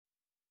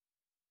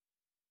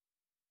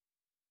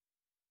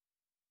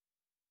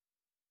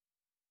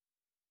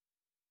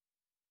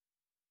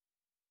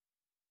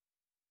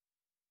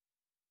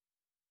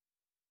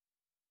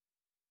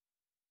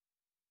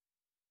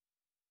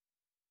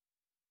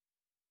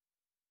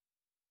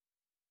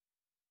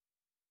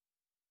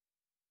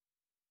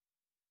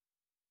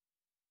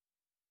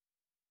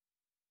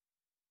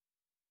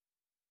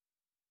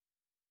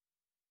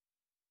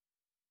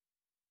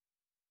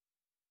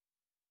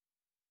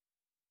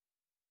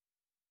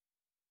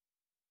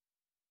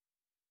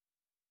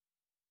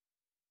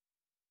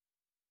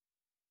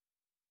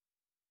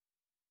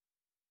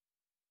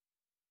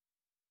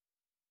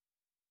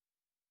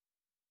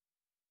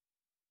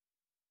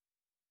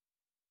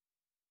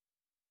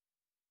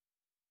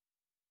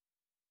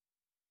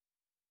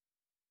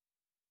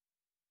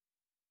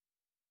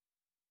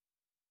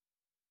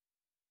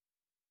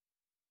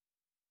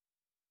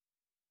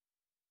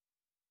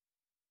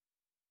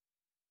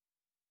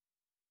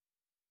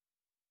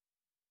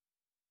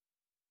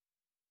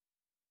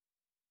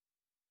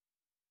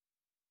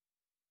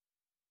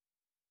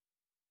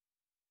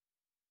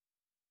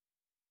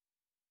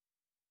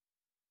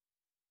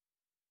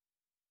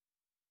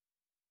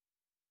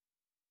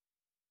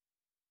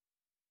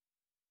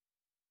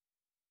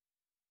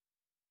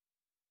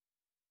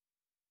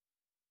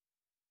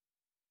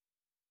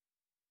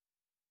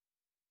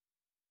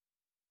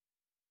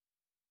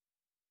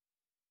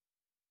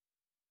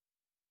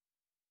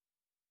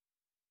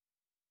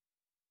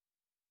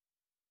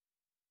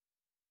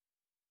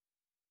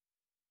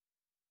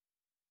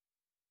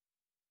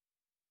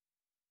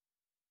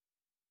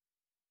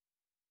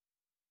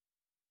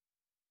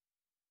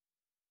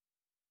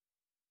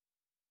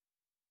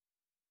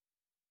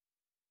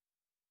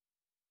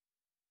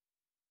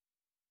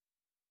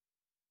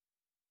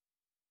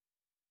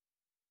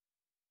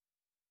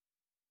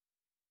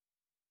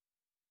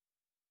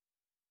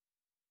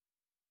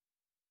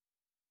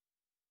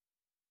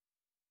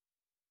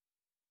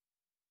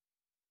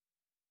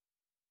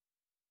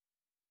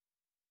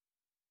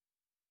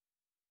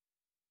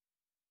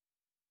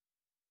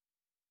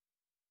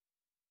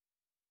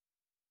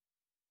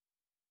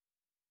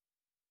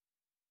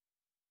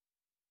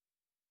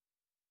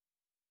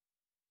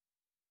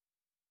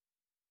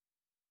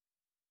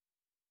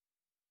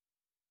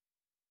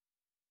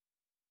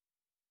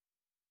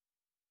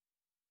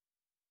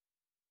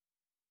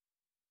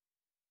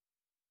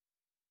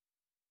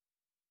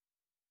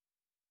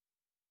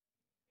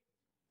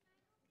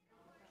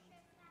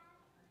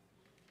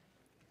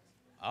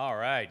All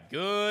right.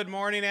 Good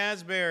morning,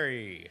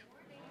 Asbury.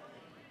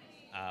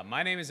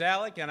 My name is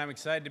Alec, and I'm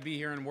excited to be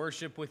here in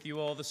worship with you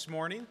all this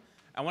morning.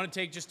 I want to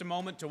take just a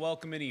moment to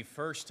welcome any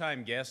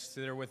first-time guests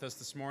that are with us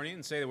this morning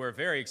and say that we're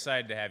very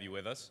excited to have you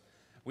with us.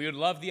 We would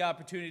love the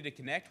opportunity to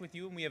connect with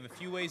you, and we have a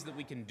few ways that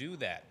we can do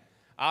that.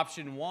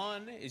 Option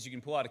one is you can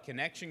pull out a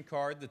connection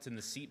card that's in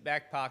the seat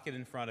back pocket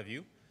in front of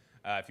you.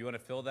 If you want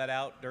to fill that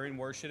out during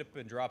worship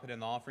and drop it in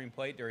the offering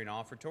plate during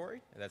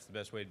offertory, that's the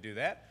best way to do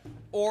that.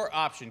 Or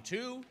option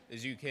two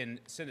is you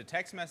can send a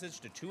text message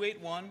to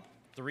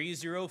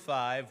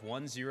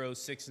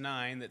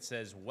 281-305-1069 that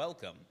says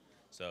welcome.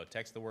 So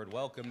text the word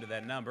welcome to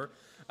that number,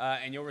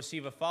 and you'll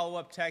receive a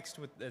follow-up text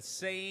with the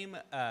same,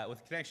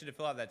 with connection to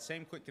fill out that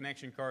same quick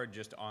connection card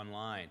just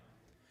online.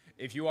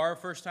 If you are a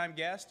first-time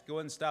guest, go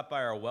ahead and stop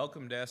by our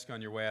welcome desk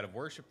on your way out of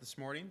worship this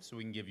morning so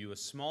we can give you a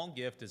small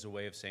gift as a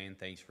way of saying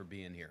thanks for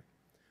being here.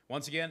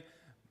 Once again,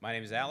 my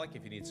name is Alec.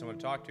 If you need someone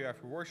to talk to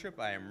after worship,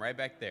 I am right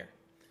back there.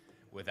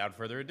 Without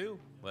further ado,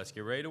 let's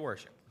get ready to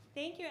worship.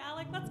 Thank you,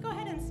 Alec. Let's go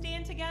ahead and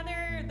stand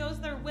together.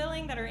 Those that are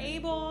willing, that are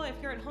able. If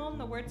you're at home,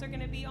 the words are going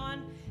to be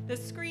on the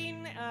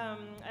screen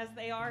as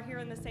they are here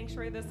in the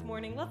sanctuary this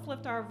morning. Let's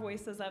lift our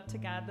voices up to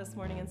God this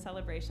morning in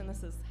celebration.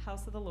 This is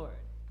House of the Lord.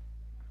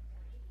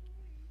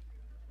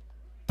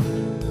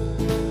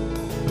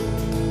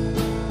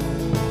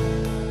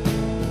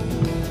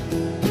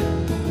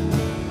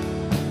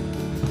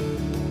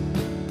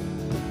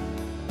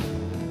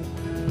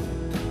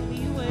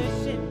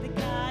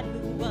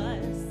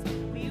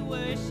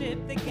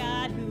 The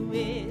God who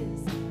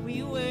is,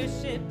 we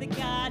worship the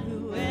God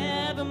who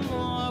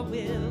evermore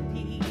will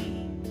be.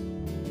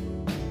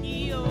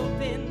 He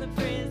opened the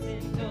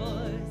prison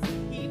doors,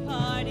 he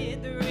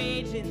parted the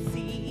raging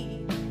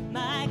sea.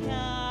 My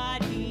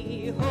God,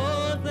 he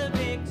holds the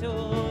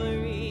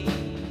victory.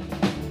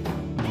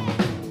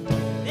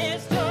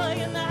 There's joy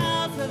in the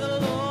house of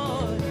the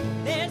Lord,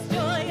 there's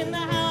joy in the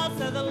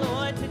house of the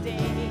Lord today.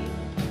 And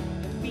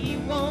we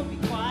won't be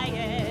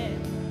quiet,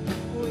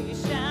 we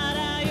shout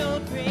out your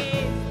praise.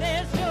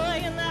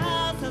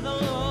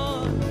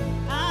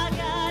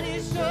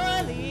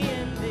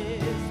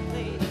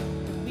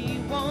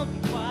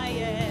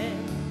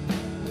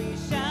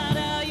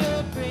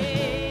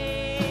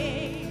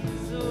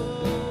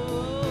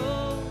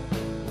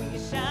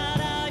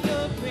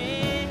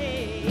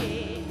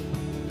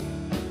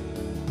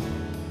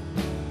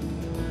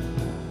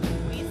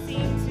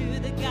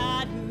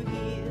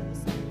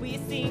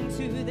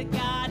 The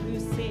God who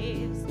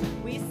saves,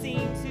 we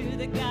sing to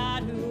the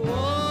God who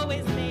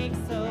always makes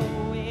a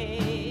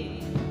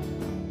way.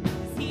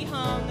 As he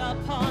hung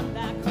upon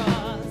that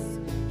cross,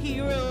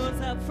 he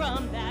rose up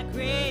from that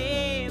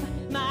grave.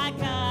 My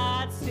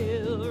God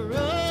still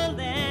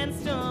rolling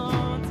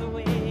stones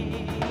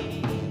away.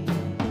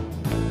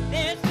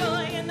 There's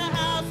joy in the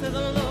house of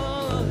the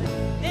Lord,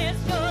 there's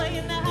joy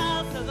in the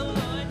house of the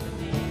Lord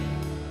today.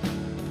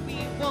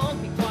 We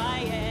won't be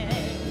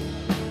quiet,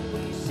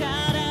 we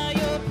shout out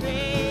your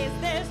praise.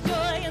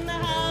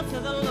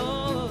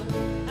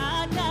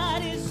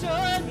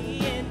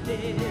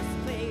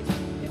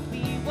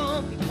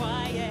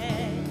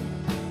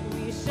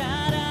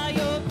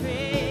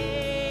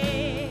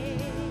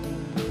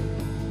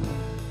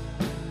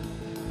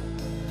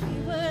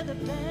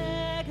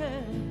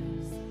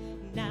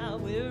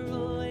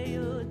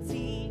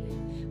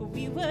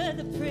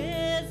 The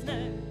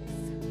prisoners,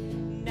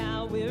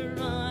 now we're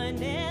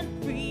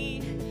running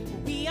free.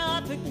 We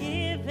are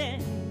forgiven,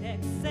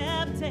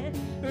 accepted,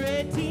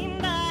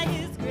 redeemed by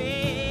his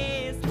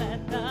grace.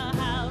 Let the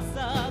house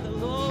of the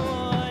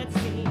Lord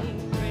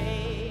sing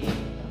praise.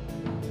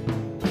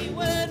 We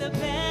were the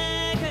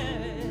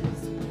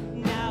beggars,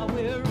 now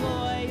we're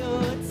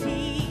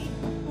royalty.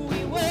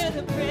 We were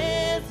the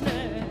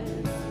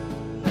prisoners,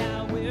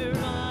 now we're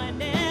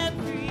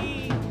running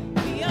free.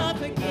 We are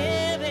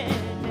forgiven,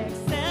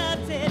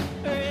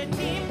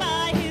 redeemed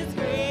by his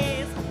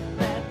grace.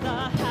 Let the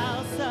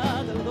house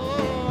of the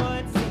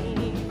Lord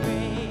sing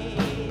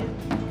praise.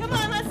 Come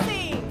on, let's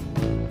sing.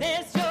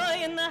 There's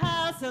joy in the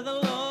house of the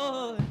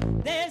Lord.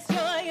 There's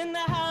joy in the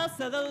house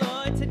of the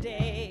Lord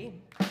today.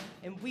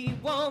 And we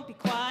won't be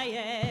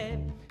quiet.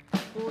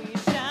 We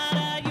shout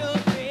out your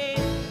praise.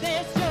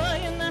 There's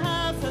joy in the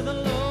house of the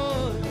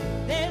Lord.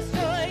 There's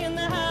joy in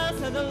the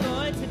house of the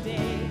Lord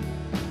today.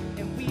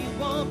 And we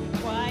won't be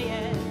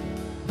quiet.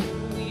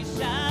 We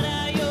shout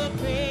out your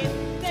praise.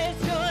 There's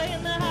joy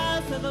in the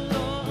house of the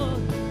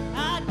Lord.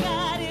 Our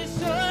God is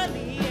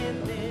surely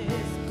in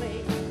this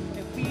place,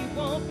 and we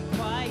won't be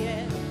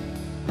quiet.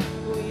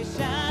 We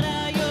shout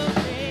out your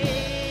praise.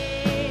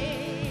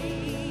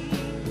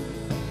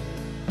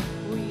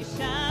 We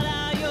shout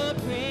out your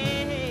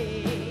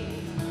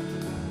praise.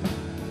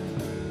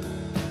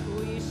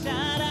 We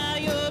shout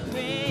out your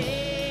praise.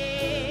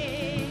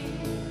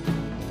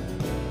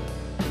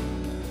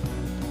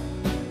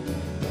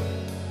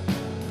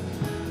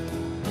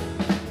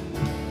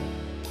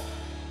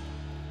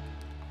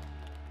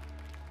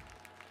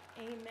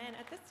 Amen.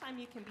 At this time,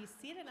 you can be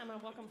seated. I'm going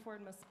to welcome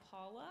forward Miss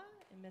Paula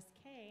and Miss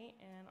Kay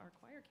and our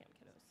choir camp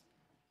kiddos.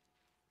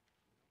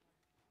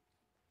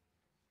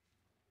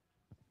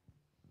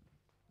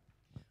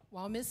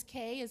 While Miss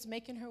Kay is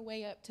making her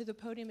way up to the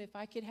podium, if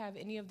I could have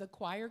any of the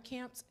choir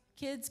camps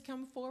kids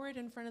come forward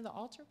in front of the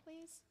altar,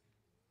 please.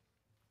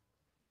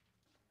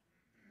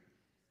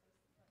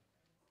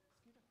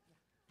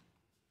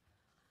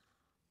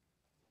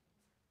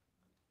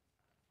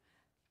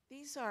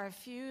 These are a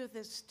few of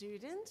the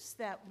students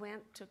that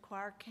went to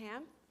choir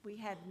camp. We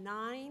had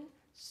 9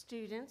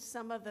 students.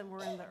 Some of them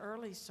were in the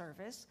early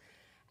service,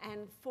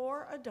 and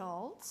 4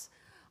 adults.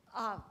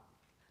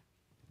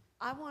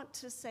 I want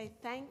to say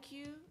thank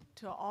you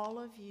to all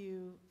of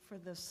you for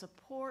the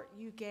support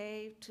you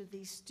gave to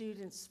these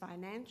students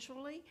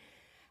financially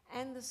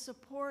and the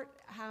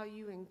support how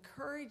you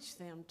encouraged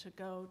them to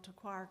go to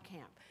choir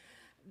camp.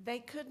 They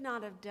could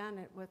not have done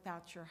it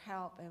without your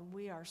help, and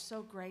we are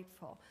so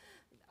grateful.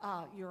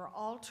 Your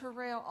altar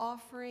rail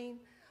offering,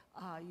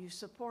 you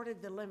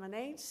supported the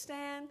lemonade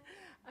stand.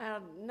 A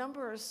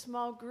number of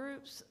small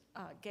groups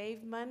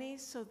gave money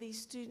so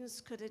these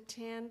students could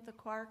attend the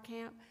choir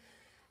camp.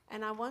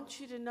 And I want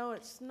you to know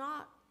it's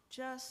not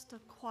just a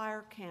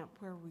choir camp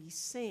where we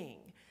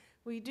sing.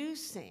 We do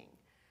sing,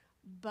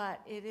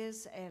 but it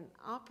is an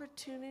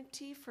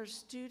opportunity for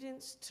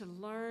students to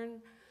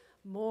learn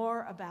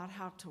more about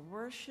how to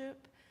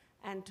worship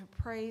and to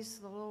praise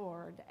the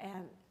Lord.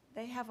 And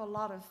they have a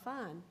lot of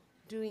fun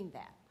doing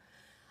that.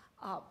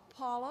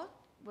 Paula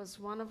was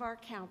one of our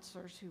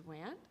counselors who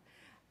went,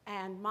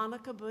 and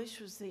Monica Bush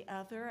was the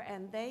other,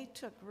 and they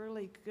took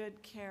really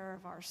good care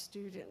of our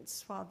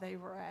students while they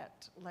were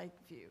at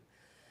Lakeview.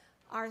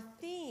 Our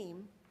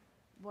theme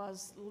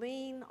was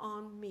Lean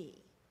on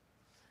Me.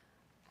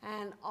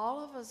 And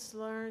all of us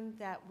learned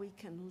that we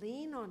can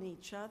lean on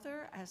each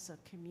other as a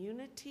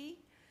community,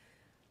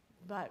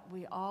 but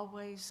we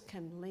always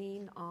can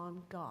lean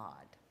on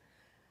God.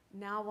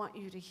 Now I want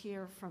you to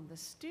hear from the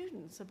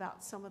students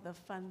about some of the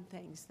fun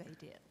things they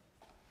did.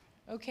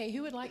 Okay,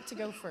 who would like to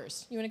go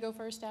first? You want to go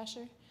first,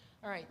 Asher?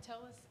 All right,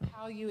 tell us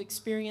how you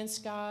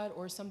experienced God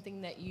or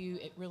something that you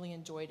really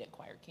enjoyed at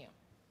choir camp.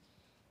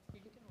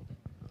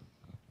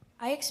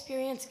 I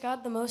experienced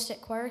God the most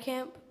at choir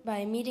camp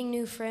by meeting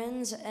new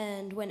friends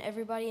and when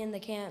everybody in the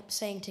camp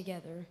sang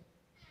together.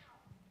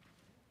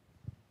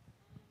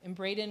 And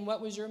Braden,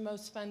 what was your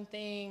most fun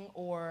thing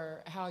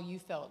or how you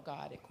felt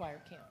God at choir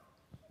camp?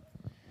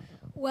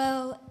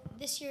 Well,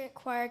 this year at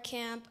choir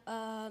camp,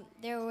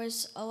 there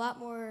was a lot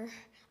more,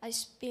 I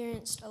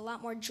experienced a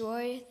lot more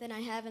joy than I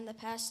have in the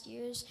past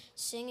years.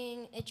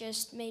 Singing, it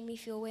just made me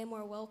feel way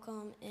more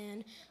welcome,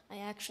 and I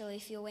actually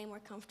feel way more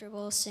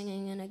comfortable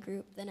singing in a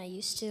group than I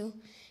used to.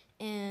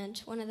 And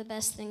one of the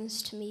best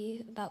things to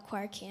me about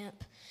choir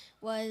camp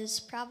was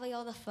probably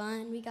all the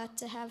fun we got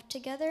to have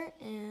together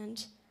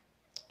and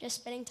just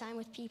spending time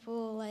with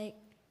people like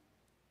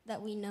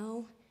that we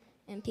know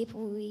and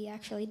people we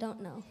actually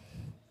don't know.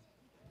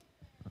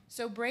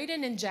 So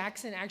Braden and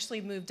Jackson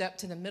actually moved up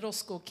to the middle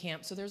school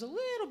camp, so there's a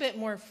little bit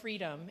more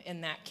freedom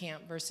in that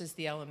camp versus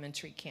the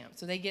elementary camp.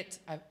 So they get,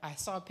 I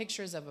saw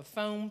pictures of a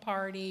foam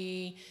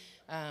party,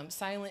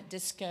 silent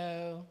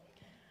disco.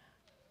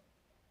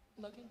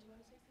 Logan, do you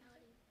want to say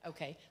something?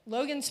 Okay.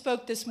 Logan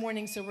spoke this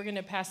morning, so we're going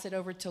to pass it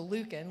over to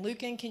Lucan.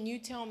 Lucan, can you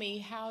tell me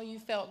how you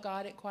felt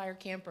God at choir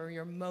camp or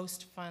your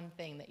most fun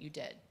thing that you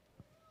did?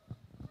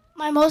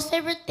 My most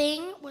favorite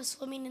thing was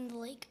swimming in the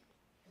lake.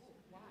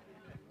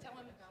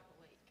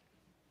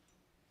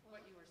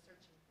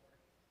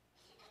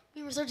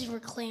 We were searching for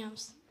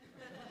clams.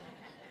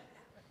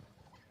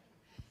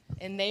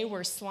 And they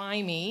were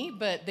slimy,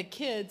 but the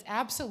kids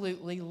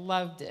absolutely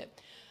loved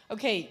it.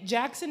 Okay,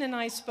 Jackson and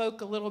I spoke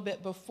a little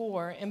bit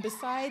before, and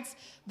besides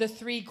the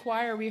 3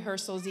 choir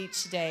rehearsals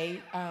each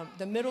day,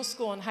 the middle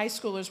school and high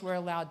schoolers were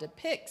allowed to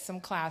pick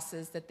some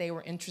classes that they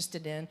were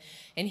interested in,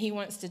 and he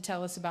wants to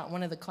tell us about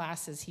one of the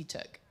classes he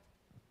took.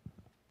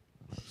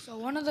 So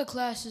one of the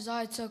classes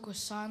I took was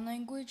sign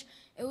language.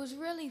 It was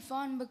really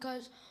fun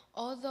because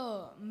all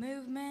the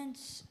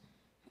movements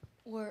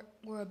were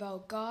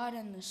about God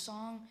and the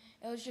song.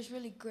 It was just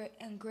really great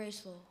and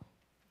graceful.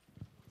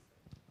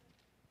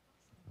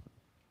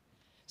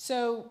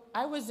 So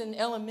I was in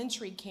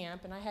elementary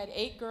camp, and I had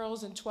 8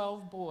 girls and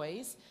 12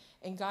 boys,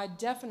 and God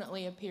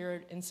definitely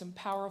appeared in some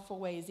powerful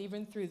ways,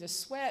 even through the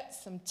sweat,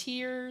 some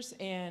tears,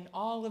 and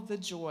all of the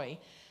joy.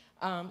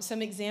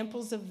 Some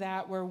examples of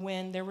that were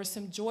when there were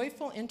some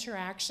joyful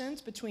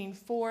interactions between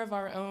 4 of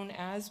our own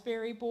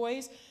Asbury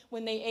boys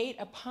when they ate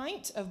a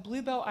pint of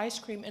Bluebell ice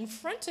cream in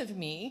front of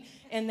me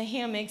in the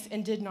hammocks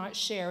and did not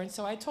share. And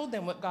so I told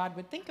them what God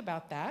would think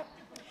about that.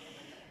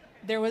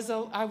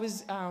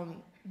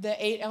 The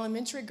 8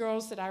 elementary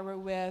girls that I were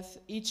with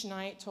each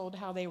night told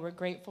how they were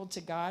grateful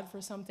to God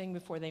for something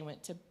before they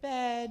went to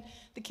bed.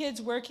 The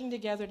kids working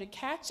together to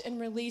catch and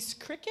release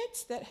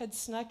crickets that had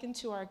snuck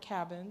into our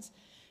cabins.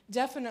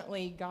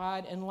 Definitely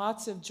God and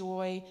lots of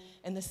joy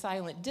and the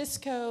silent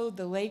disco,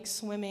 the lake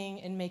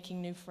swimming and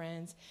making new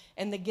friends,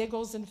 and the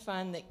giggles and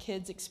fun that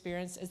kids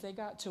experienced as they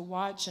got to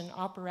watch an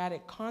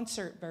operatic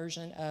concert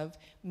version of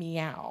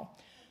Meow.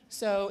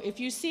 So if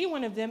you see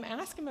one of them,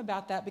 ask them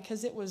about that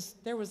because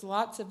there was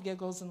lots of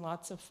giggles and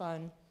lots of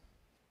fun.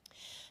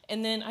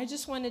 And then I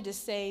just wanted to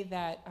say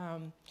that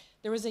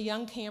there was a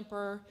young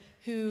camper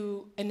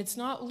who, and it's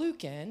not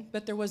Lucan,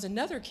 but there was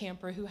another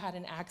camper who had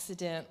an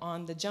accident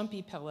on the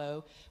jumpy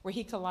pillow where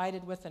he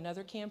collided with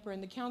another camper,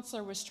 and the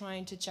counselor was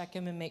trying to check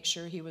him and make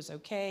sure he was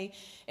okay,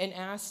 and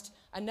asked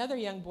another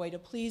young boy to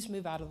please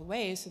move out of the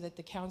way so that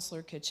the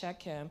counselor could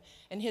check him.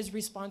 And his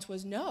response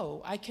was,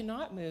 "No, I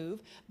cannot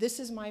move. This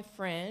is my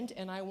friend,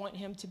 and I want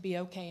him to be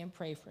okay, and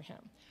pray for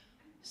him."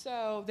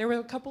 So there were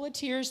a couple of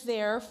tears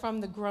there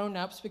from the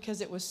grown-ups because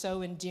it was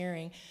so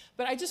endearing.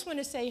 But I just want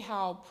to say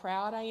how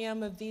proud I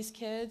am of these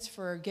kids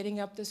for getting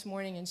up this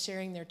morning and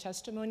sharing their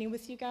testimony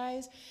with you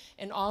guys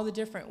and all the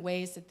different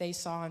ways that they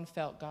saw and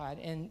felt God.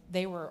 And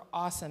they were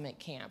awesome at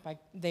camp.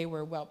 They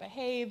were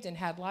well-behaved and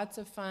had lots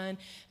of fun,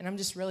 and I'm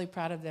just really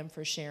proud of them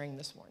for sharing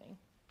this morning.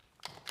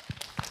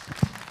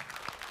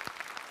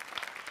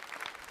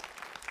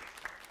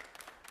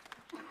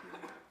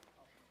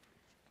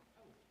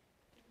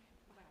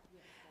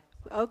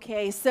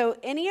 Okay, so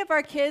any of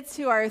our kids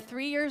who are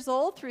 3 years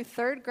old through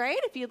third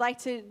grade, if you'd like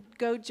to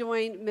go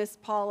join Miss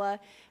Paula,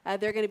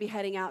 they're going to be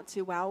heading out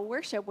to Wow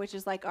Worship, which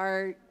is like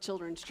our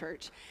children's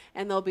church,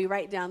 and they'll be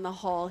right down the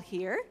hall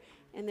here,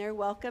 and they're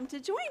welcome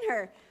to join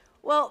her.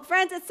 Well,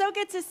 friends, it's so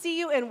good to see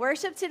you in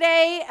worship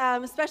today,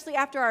 especially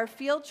after our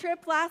field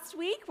trip last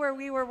week where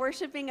we were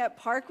worshiping at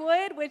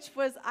Parkwood, which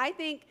was, I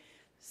think,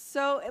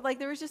 so, like,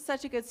 there was just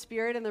such a good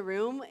spirit in the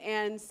room.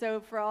 And so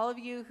for all of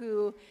you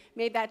who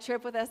made that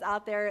trip with us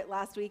out there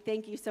last week,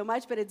 thank you so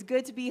much. But it's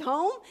good to be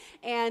home,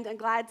 and I'm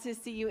glad to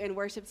see you in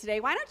worship today.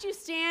 Why don't you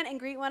stand and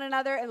greet one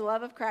another in the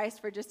love of Christ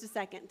for just a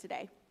second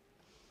today?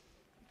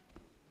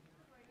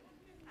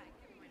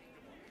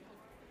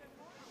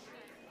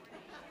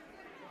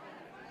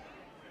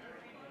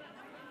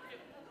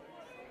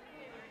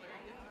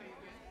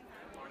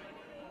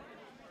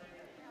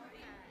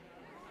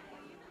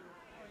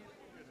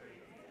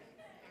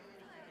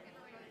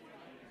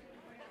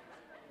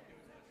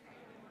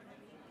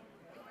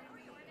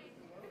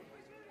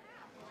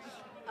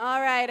 All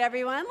right,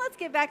 everyone, let's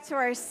get back to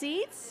our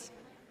seats.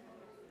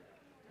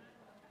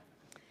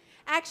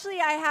 Actually,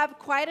 I have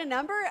quite a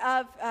number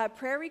of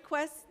prayer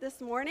requests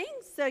this morning,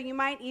 so you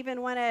might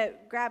even want to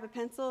grab a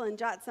pencil and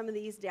jot some of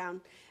these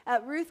down.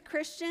 Ruth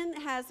Christian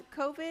has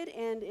COVID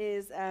and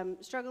is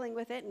struggling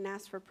with it and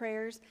asked for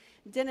prayers.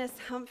 Dennis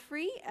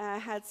Humphrey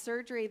had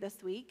surgery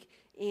this week,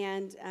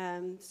 and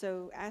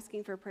so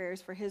asking for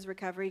prayers for his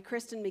recovery.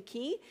 Kristen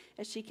McKee,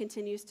 as she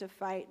continues to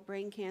fight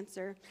brain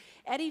cancer.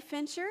 Eddie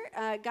Fincher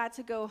got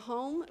to go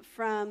home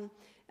from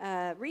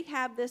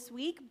rehab this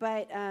week,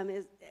 but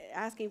is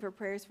asking for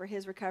prayers for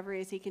his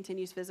recovery as he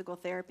continues physical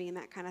therapy and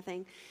that kind of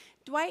thing.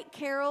 Dwight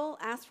Carroll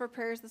asked for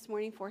prayers this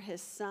morning for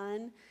his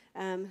son,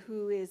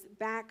 who is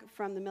back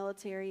from the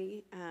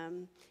military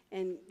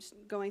and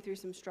going through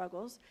some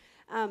struggles.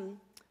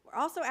 We're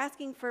also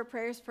asking for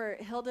prayers for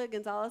Hilda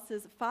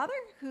Gonzalez's father,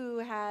 who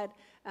had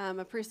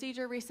a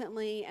procedure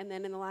recently, and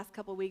then in the last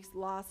couple weeks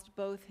lost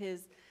both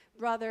his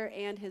brother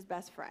and his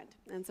best friend.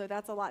 And so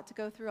that's a lot to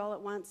go through all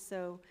at once,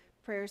 so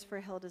prayers for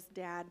Hilda's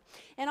dad.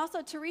 And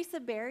also Teresa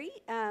Berry,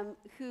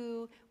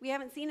 who we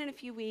haven't seen in a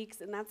few weeks,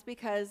 and that's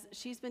because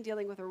she's been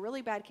dealing with a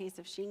really bad case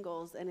of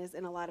shingles and is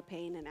in a lot of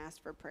pain, and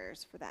asked for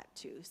prayers for that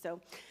too. So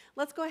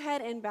let's go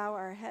ahead and bow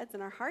our heads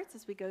and our hearts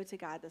as we go to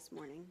God this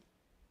morning.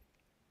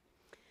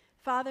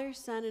 Father,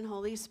 Son, and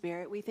Holy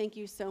Spirit, we thank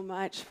you so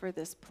much for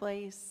this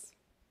place,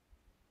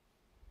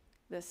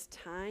 this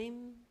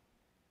time,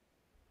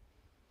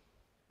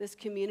 this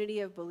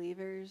community of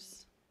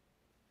believers.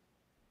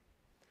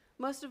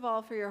 Most of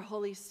all, for your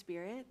Holy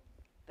Spirit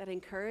that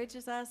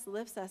encourages us,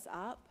 lifts us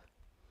up,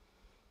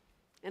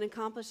 and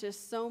accomplishes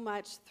so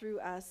much through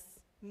us,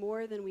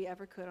 more than we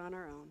ever could on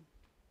our own.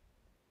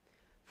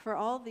 For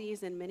all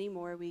these and many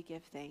more, we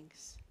give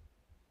thanks.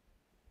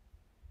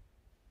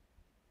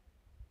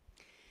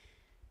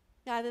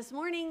 Now, this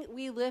morning,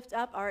 we lift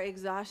up our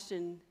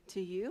exhaustion to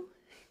you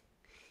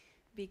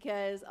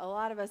because a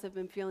lot of us have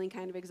been feeling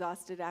kind of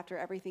exhausted after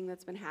everything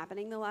that's been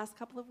happening the last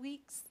couple of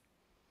weeks.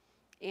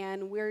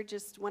 And we're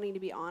just wanting to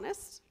be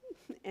honest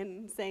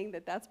and saying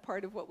that that's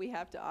part of what we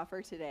have to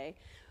offer today.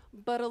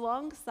 But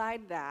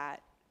alongside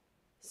that,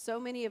 so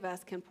many of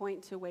us can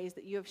point to ways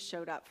that you have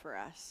showed up for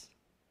us.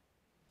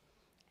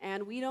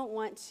 And we don't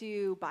want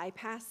to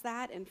bypass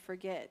that and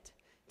forget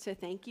to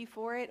thank you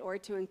for it or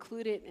to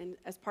include it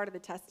as part of the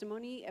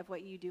testimony of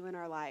what you do in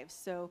our lives.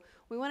 So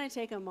we want to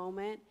take a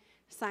moment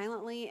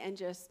silently and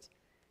just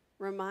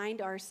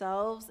remind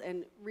ourselves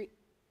and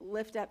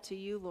lift up to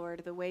you,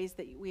 Lord, the ways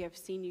that we have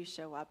seen you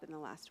show up in the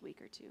last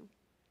week or two.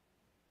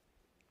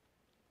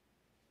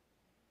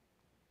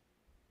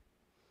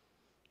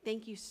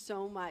 Thank you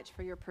so much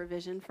for your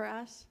provision for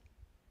us.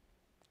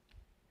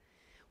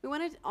 We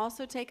want to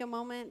also take a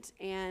moment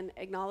and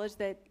acknowledge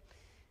that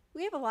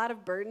we have a lot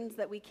of burdens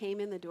that we came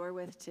in the door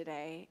with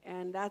today,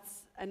 and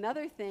that's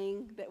another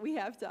thing that we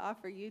have to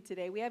offer you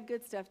today. We have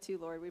good stuff too,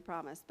 Lord, we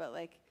promise, but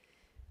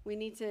we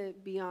need to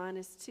be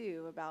honest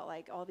too about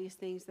all these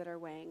things that are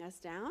weighing us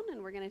down,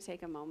 and we're going to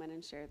take a moment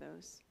and share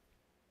those.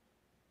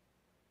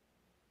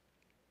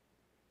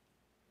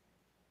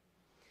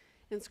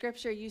 In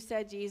Scripture, you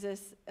said,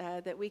 Jesus,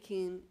 that we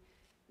can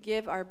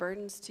give our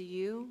burdens to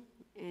you,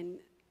 and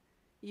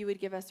you would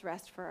give us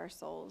rest for our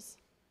souls.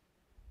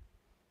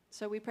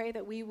 So we pray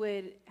that we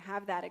would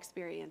have that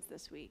experience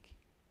this week.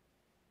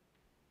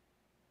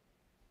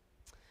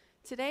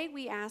 Today,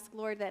 we ask,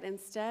 Lord, that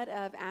instead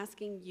of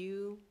asking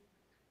you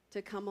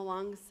to come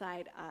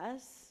alongside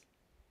us,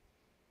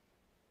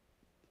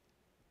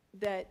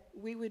 that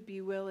we would be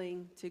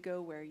willing to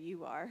go where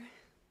you are.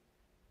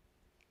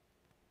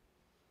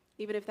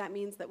 Even if that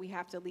means that we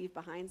have to leave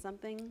behind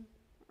something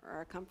or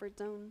our comfort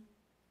zone.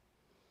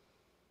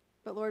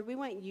 But Lord, we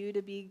want you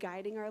to be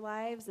guiding our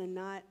lives and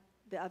not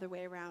the other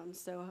way around.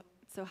 So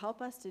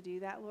help us to do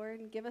that,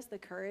 Lord, and give us the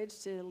courage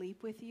to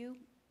leap with you.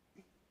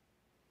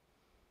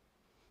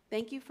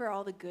 Thank you for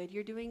all the good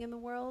you're doing in the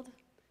world,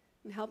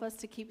 and help us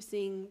to keep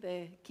seeing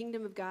the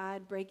kingdom of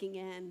God breaking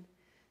in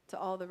to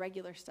all the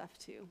regular stuff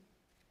too.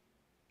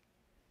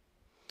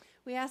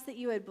 We ask that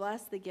you would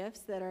bless the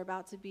gifts that are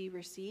about to be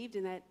received,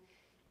 and that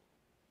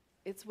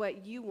it's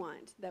what you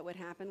want that would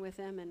happen with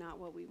them and not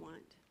what we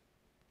want.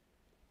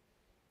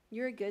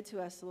 You're good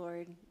to us,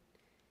 Lord.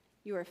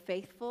 You are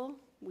faithful.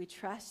 We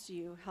trust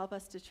you. Help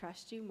us to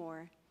trust you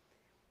more.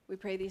 We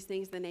pray these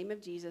things in the name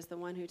of Jesus, the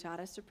one who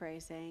taught us to pray,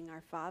 saying,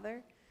 Our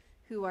Father,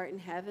 who art in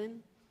heaven,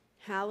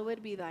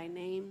 hallowed be thy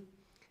name.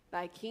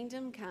 Thy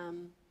kingdom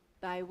come,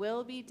 thy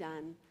will be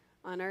done,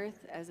 on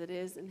earth as it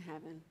is in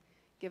heaven.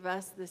 Give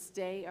us this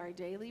day our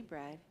daily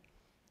bread,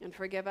 and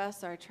forgive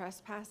us our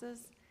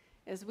trespasses,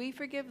 as we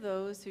forgive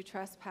those who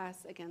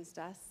trespass against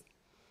us.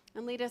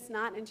 And lead us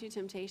not into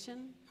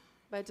temptation,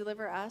 but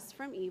deliver us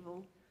from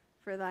evil.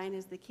 For thine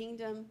is the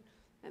kingdom,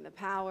 and the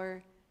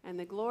power, and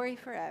the glory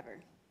forever.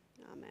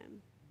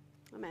 Amen.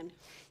 Amen.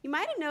 You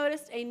might have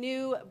noticed a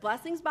new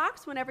blessings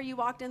box whenever you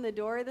walked in the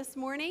door this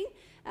morning.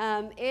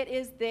 It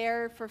is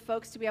there for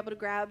folks to be able to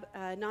grab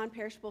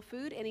non-perishable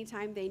food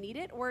anytime they need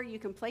it, or you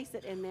can place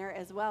it in there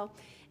as well.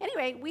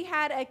 Anyway, we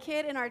had a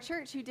kid in our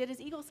church who did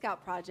his Eagle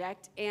Scout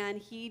project, and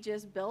he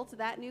just built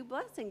that new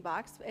blessing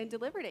box and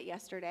delivered it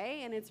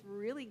yesterday, and it's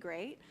really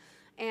great.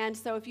 And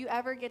so if you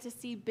ever get to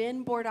see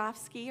Ben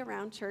Bordofsky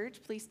around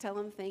church, please tell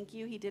him thank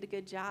you. He did a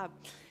good job.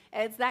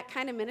 It's that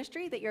kind of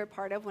ministry that you're a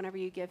part of whenever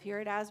you give here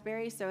at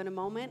Asbury. So in a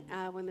moment,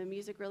 when the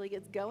music really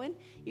gets going,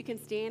 you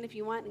can stand if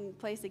you want and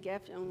place a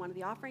gift on one of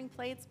the offering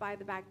plates by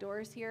the back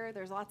doors here.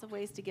 There's lots of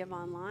ways to give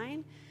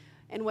online.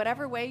 And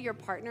whatever way you're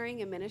partnering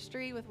in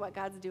ministry with what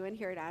God's doing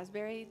here at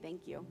Asbury,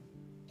 thank you.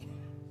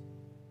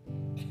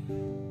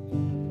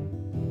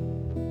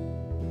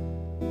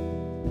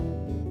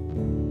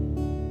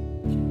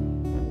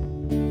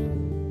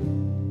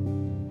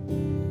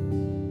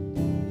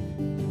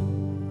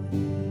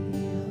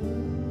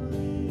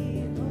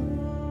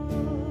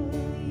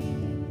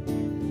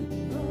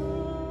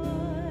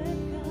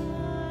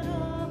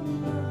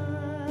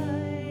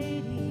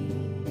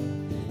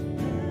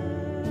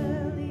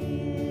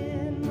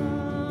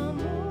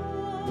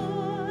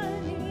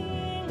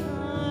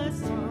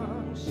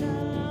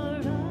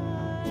 Shall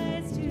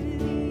rise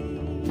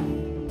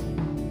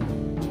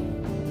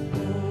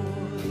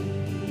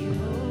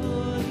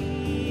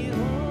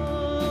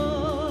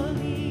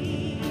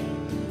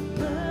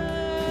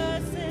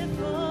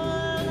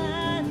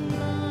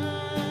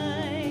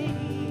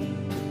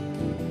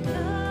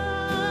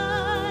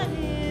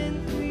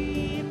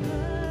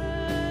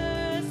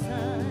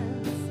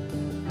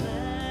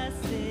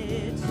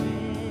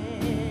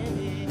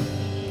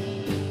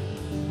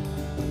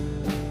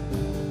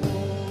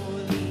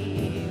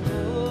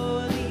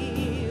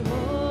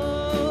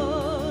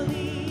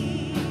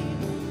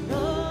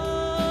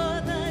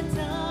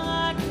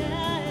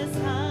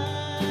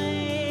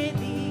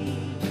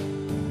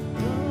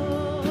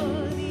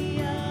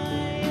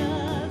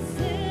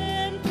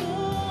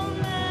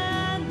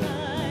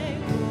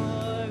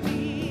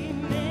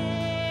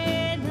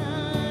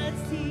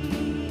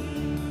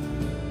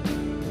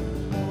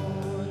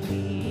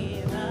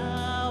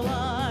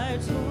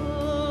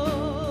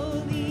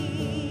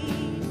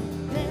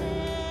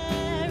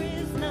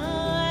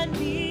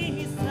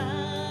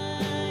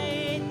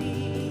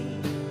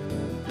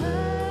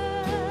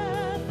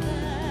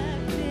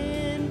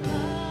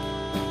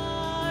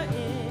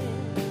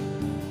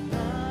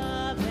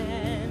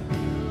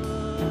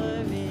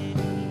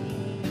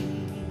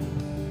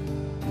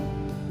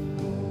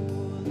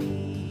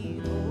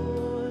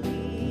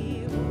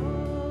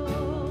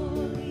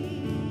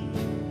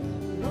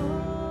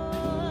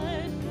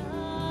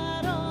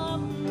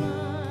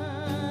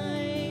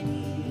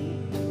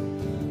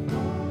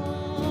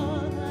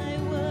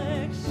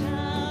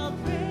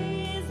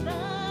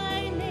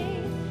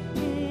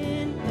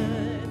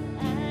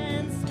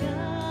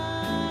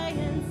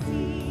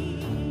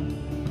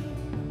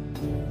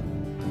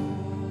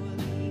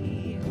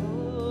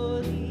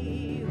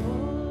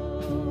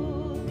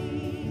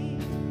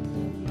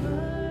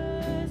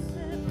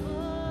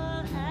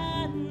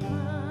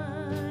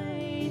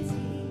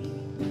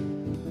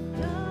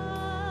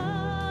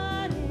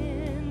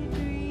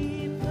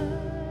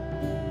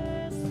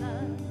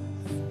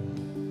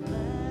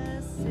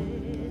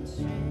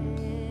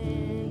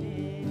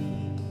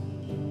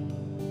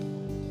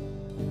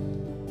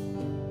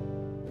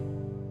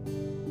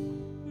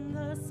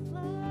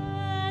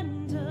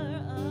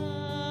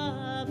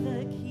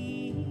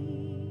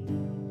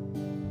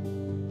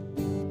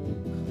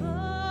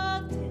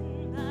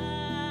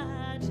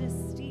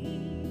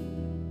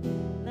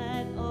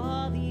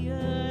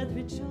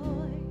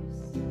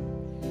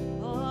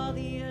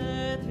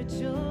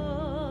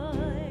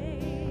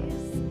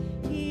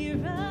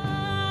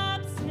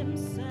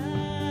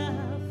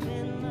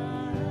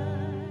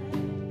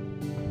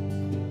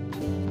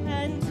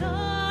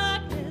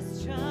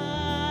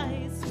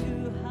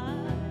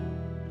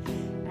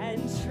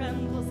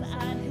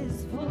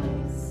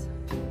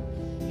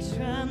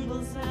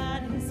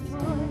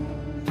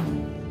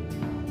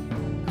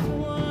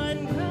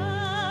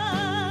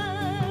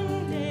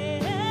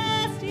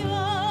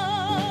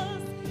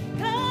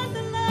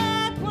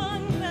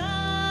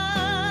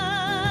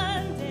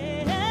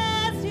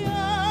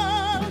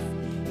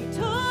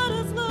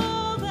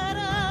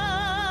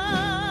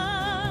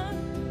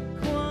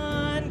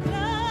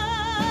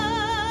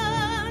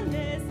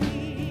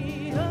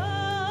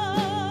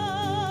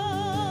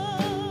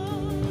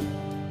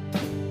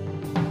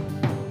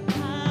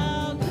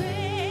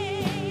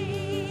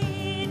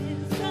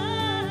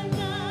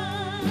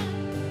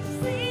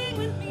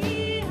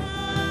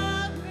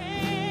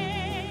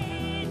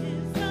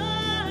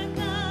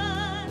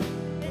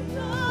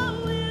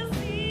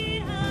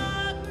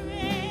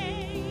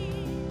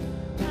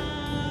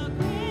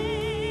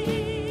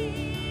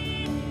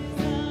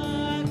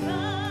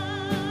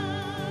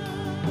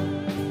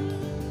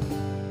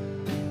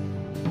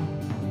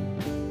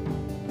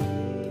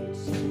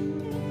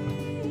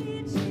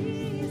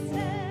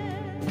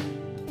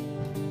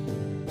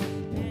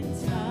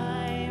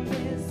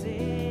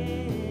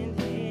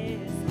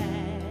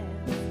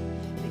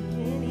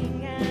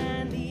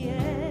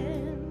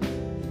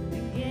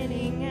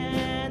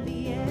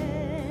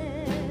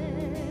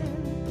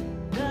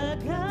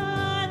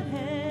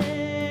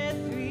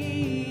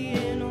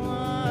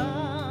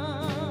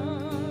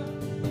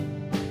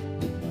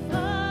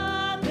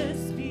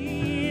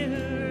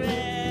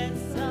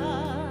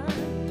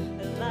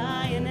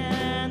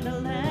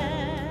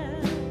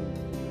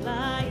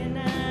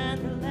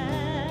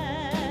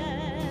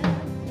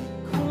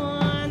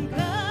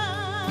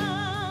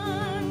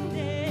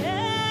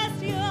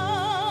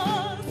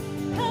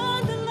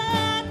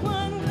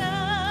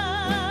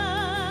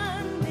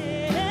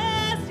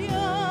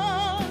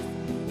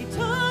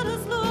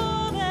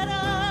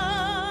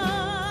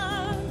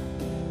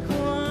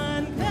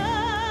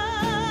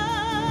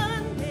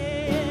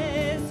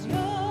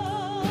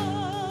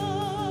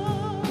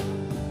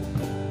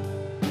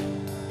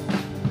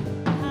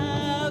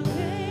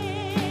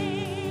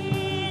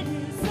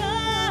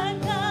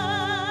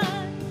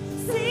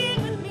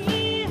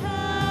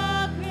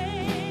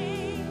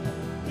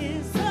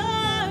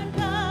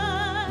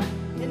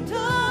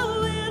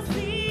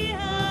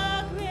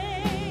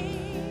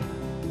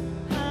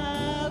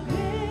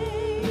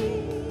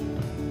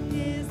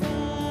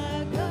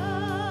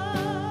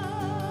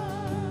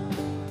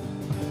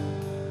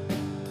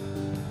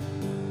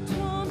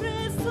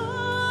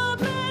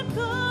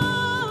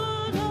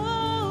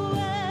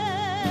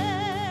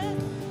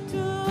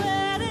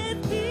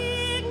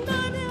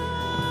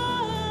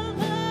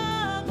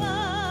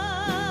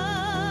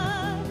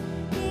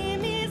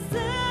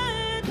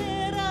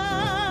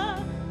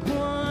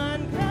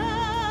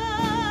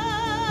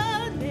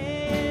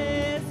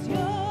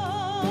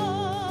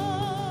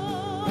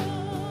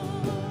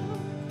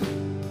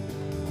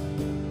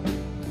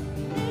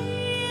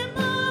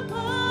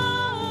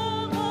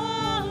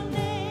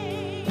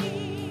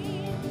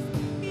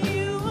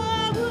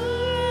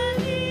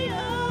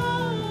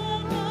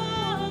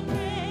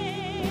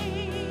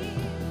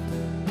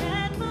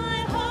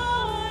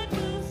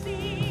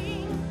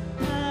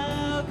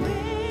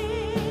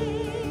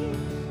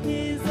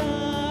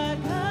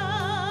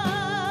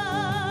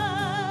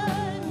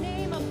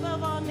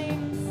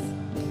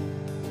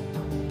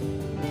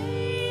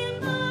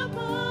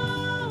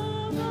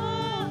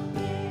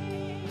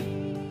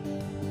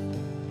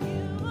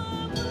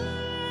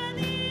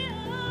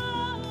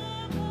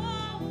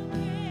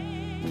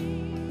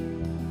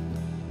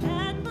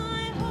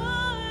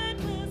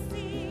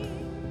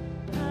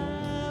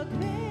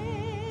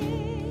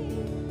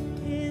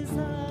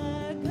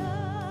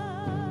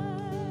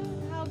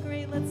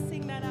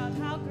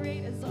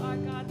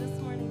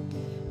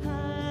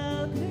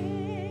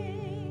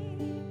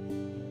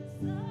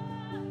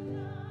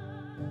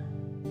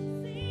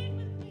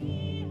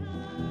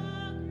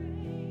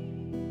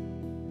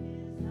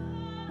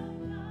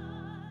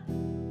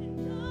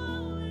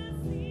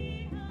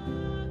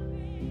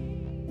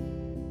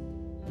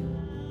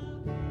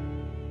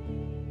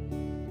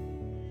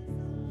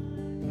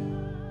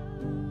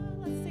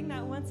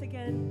once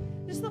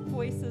again, just the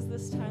voices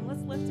this time.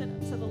 Let's lift it up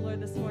to the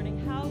Lord this morning.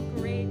 How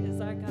great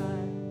is our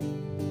God?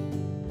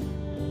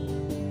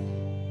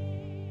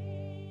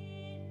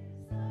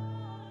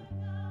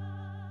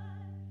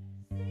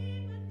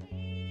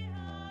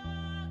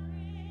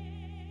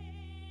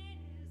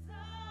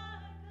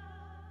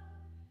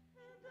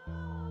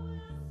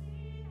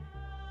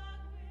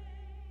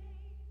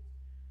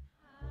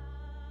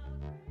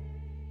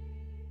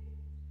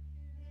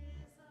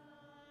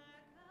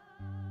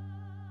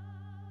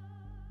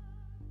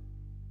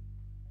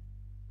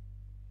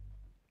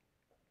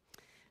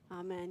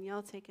 Amen.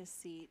 Y'all take a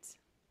seat.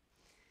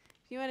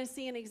 If you want to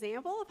see an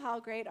example of how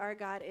great our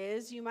God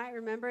is, you might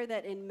remember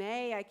that in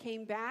May I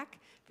came back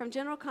from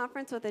General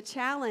Conference with a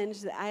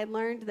challenge that I had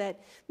learned that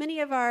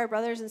many of our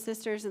brothers and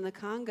sisters in the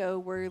Congo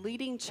were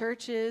leading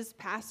churches,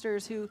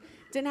 pastors who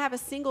didn't have a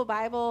single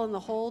Bible in the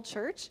whole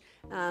church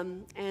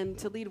and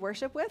to lead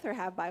worship with or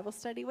have Bible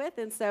study with.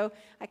 And so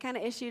I kind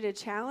of issued a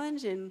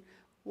challenge, and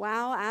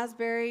wow,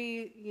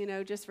 Asbury,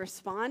 just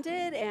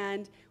responded,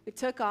 and we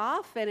took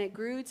off, and it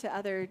grew to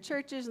other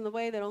churches in the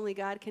way that only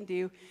God can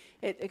do.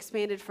 It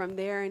expanded from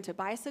there into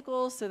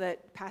bicycles so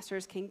that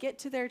pastors can get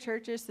to their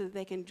churches, so that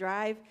they can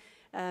drive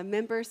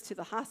members to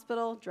the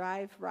hospital,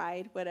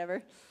 ride,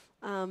 whatever.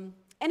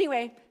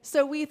 Anyway,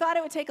 so we thought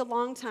it would take a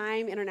long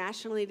time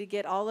internationally to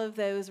get all of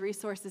those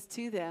resources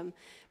to them.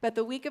 But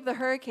the week of the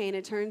hurricane,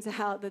 it turns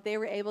out that they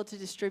were able to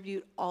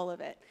distribute all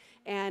of it.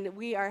 And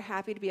we are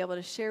happy to be able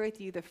to share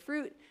with you the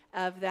fruit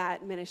of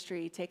that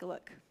ministry. Take a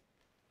look.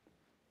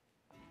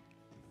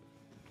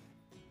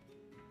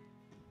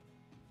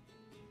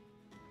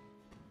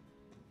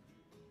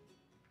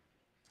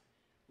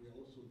 We are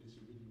also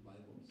distributing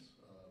Bibles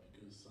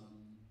because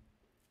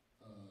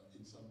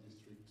in some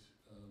districts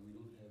we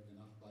don't have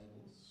enough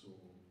Bibles. So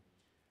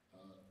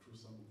through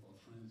some of our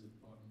friends and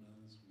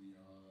partners, we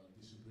are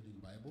distributing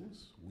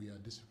Bibles. We are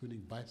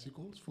distributing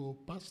bicycles for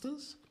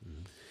pastors.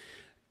 Mm-hmm.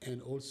 And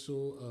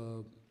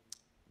also,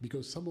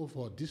 because some of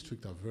our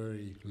districts are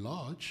very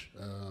large,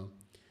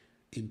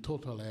 in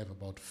total I have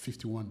about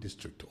 51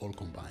 districts all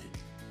combined.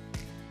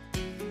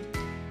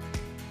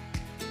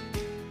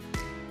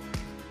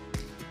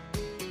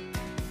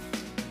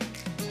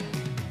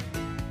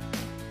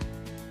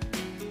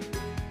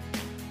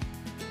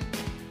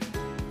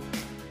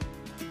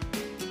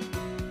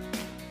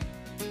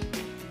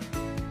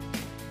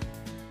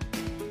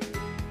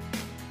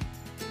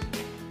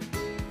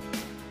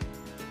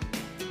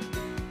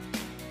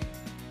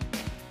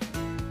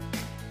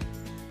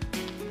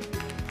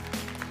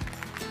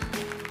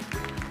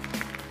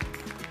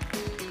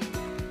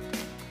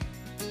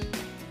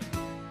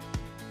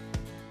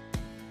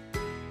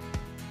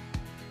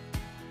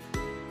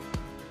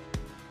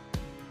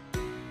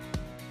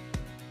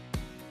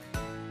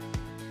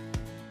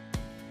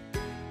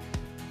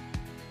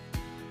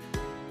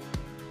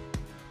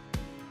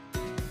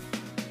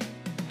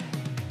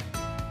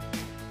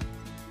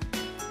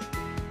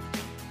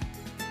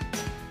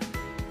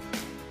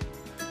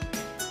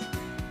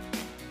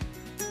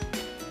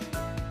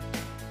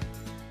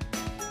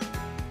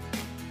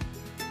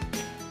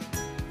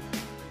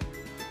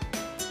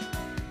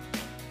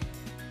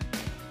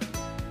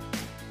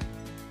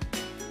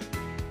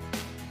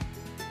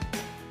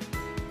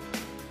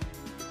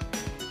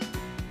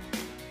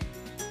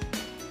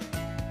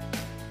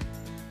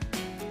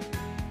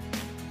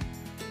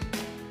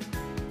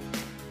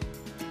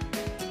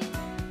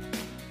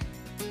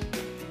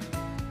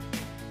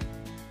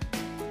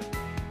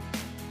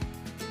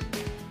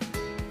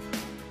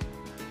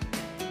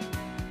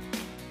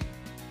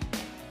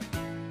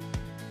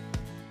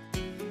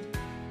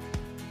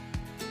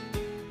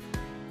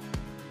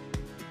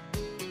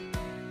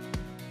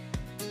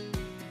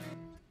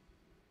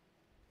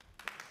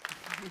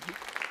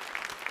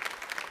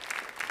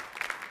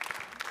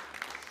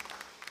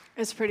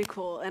 It's pretty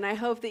cool, and I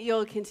hope that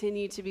you'll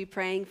continue to be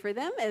praying for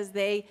them as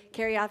they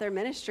carry out their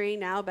ministry,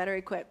 now better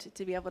equipped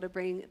to be able to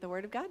bring the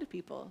Word of God to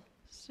people.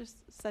 It's just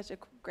such a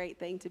great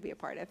thing to be a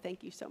part of.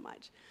 Thank you so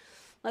much.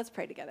 Let's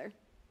pray together.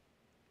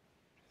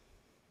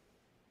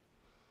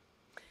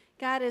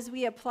 God, as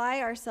we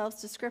apply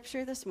ourselves to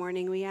Scripture this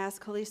morning, we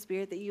ask, Holy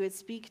Spirit, that you would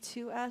speak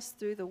to us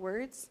through the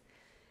words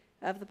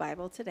of the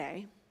Bible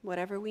today,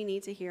 whatever we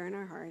need to hear in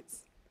our hearts.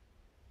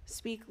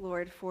 Speak,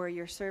 Lord, for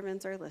your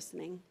servants are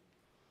listening.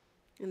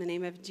 In the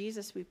name of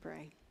Jesus we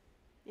pray.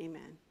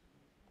 Amen.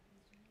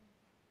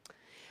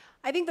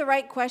 I think the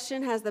right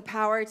question has the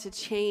power to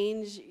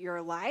change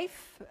your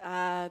life.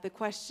 The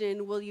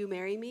question, will you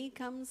marry me,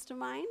 comes to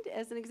mind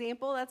as an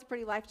example. That's a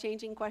pretty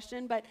life-changing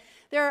question. But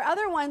there are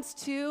other ones,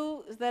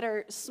 too, that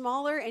are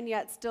smaller and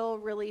yet still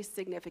really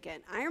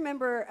significant. I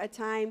remember a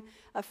time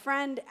a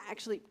friend,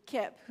 actually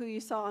Kip, who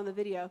you saw on the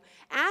video,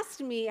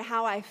 asked me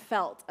how I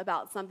felt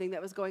about something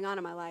that was going on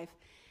in my life.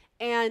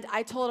 And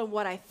I told him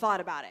what I thought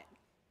about it.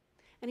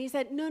 And he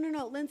said, no,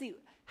 Lindsay,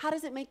 how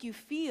does it make you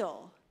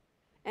feel?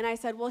 And I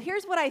said, well,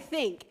 here's what I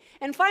think.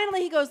 And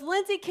finally he goes,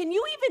 Lindsay, can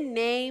you even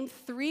name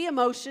 3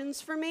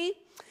 emotions for me?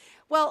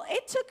 Well,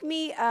 it took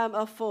me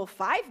a full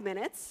 5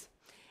 minutes.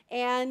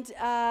 And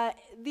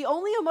the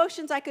only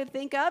emotions I could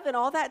think of in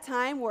all that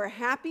time were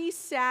happy,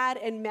 sad,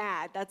 and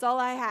mad. That's all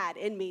I had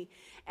in me.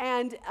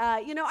 And,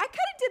 I kind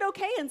of did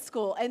okay in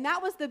school, and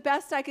that was the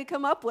best I could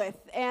come up with.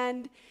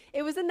 And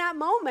it was in that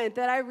moment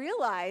that I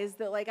realized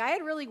that, I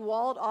had really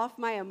walled off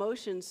my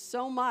emotions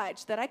so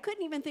much that I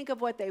couldn't even think of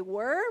what they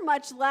were,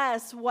 much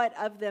less what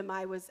of them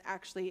I was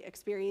actually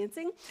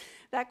experiencing.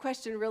 That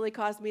question really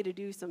caused me to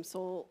do some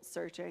soul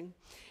searching.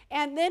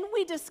 And then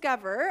we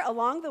discover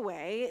along the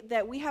way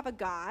that we have a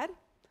God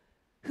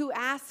who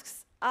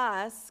asks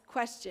us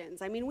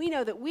questions. I mean, we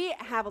know that we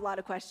have a lot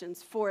of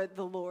questions for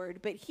the Lord,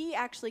 but he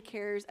actually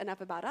cares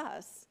enough about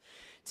us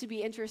to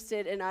be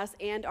interested in us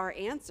and our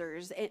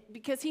answers,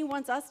 because he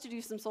wants us to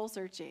do some soul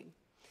searching.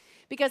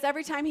 Because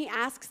every time he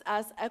asks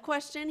us a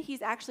question,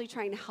 he's actually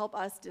trying to help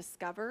us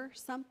discover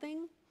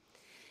something.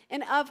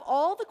 And of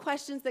all the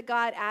questions that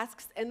God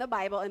asks in the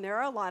Bible, and there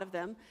are a lot of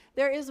them,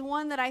 there is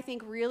one that I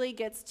think really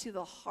gets to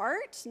the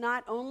heart,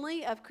 not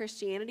only of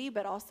Christianity,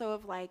 but also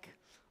of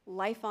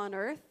life on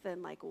earth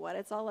and what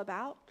it's all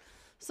about.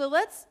 So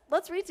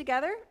let's read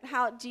together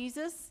how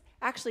Jesus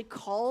actually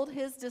called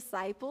his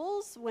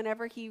disciples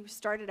whenever he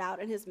started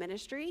out in his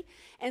ministry,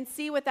 and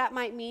see what that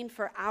might mean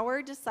for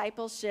our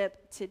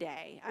discipleship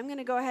today. I'm going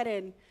to go ahead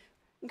and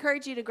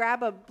encourage you to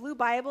grab a blue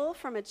Bible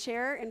from a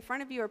chair in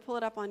front of you or pull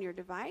it up on your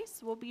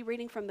device. We'll be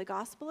reading from the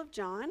Gospel of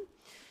John.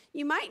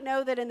 You might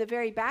know that in the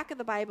very back of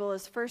the Bible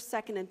is 1st,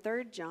 2nd, and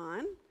 3rd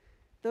John.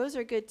 Those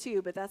are good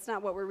too, but that's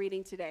not what we're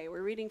reading today.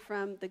 We're reading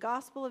from the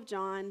Gospel of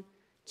John,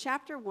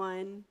 chapter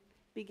 1,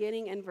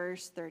 beginning in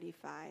verse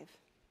 35.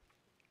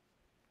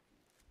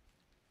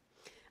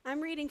 I'm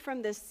reading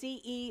from the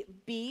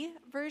CEB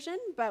version,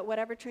 but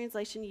whatever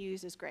translation you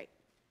use is great.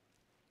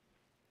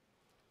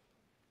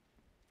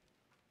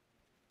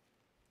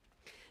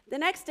 The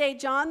next day,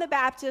 John the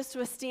Baptist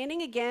was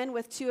standing again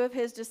with two of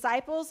his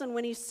disciples, and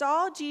when he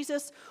saw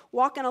Jesus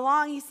walking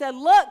along, he said,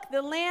 "Look,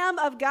 the Lamb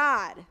of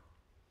God."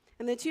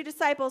 And the two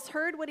disciples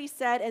heard what he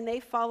said, and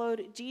they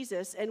followed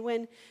Jesus. And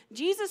when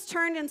Jesus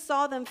turned and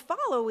saw them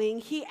following,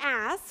 he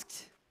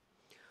asked,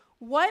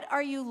 "What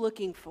are you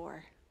looking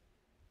for?"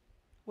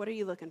 What are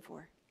you looking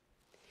for?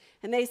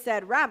 And they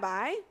said,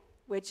 "Rabbi,"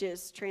 which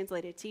is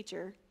translated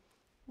teacher,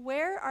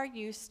 "where are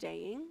you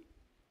staying?"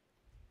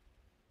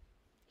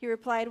 He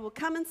replied, "Well,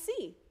 come and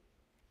see."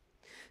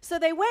 So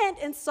they went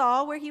and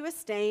saw where he was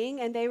staying,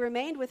 and they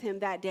remained with him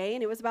that day,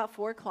 and it was about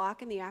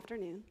 4:00 in the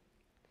afternoon.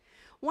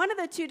 One of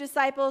the two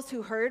disciples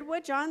who heard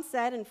what John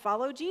said and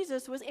followed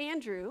Jesus was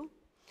Andrew,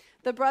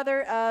 the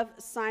brother of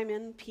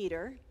Simon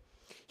Peter.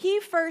 He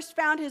first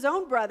found his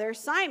own brother,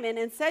 Simon,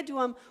 and said to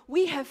him,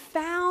 "We have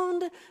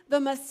found the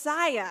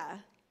Messiah,"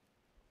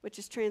 which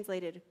is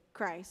translated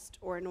Christ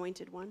or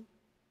anointed one.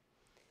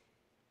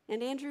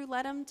 And Andrew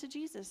led him to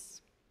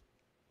Jesus.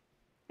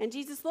 And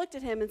Jesus looked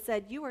at him and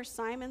said, "You are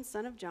Simon,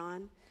 son of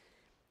John.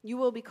 You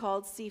will be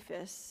called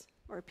Cephas,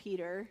 or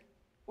Peter,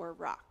 or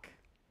Rock."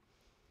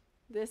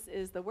 This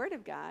is the word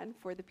of God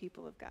for the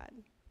people of God.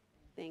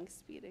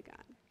 Thanks be to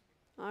God.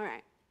 All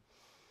right.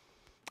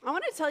 I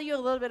want to tell you a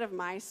little bit of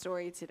my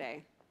story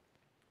today.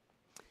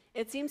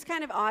 It seems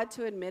kind of odd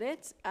to admit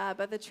it,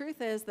 but the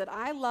truth is that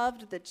I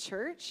loved the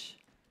church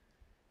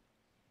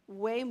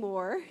way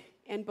more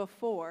and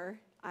before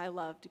I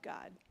loved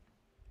God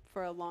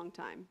for a long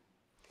time.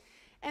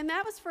 And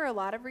that was for a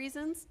lot of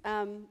reasons.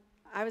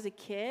 I was a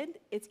kid.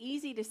 It's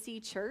easy to see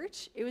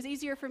church. It was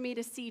easier for me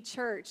to see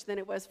church than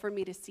it was for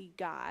me to see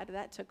God.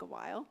 That took a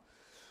while.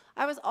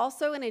 I was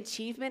also an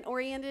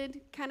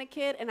achievement-oriented kind of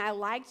kid, and I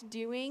liked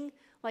doing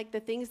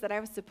the things that I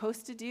was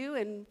supposed to do,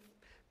 and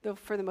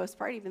for the most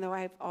part, even though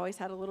I've always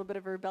had a little bit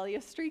of a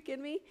rebellious streak in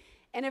me.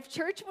 And if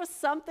church was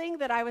something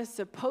that I was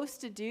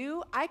supposed to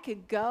do, I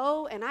could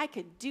go and I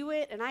could do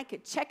it, and I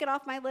could check it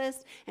off my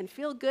list and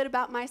feel good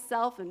about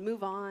myself and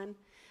move on.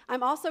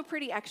 I'm also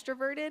pretty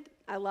extroverted.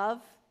 I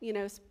love,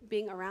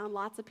 being around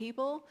lots of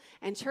people,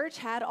 and church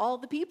had all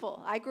the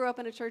people. I grew up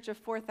in a church of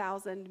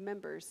 4,000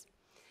 members.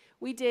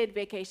 We did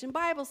vacation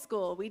Bible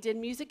school. We did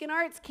music and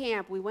arts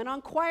camp. We went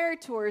on choir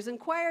tours and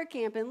choir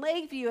camp in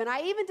Lakeview, and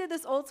I even did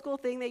this old school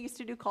thing they used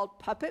to do called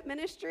puppet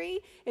ministry,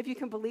 if you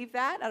can believe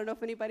that. I don't know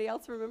if anybody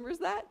else remembers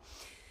that.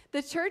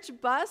 The church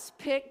bus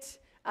picked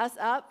us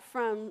up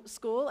from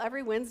school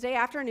every Wednesday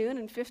afternoon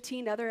in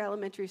 15 other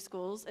elementary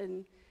schools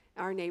in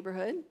our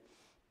neighborhood,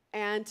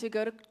 and to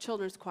go to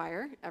children's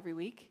choir every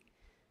week.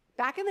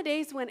 Back in the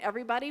days when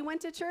everybody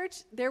went to church,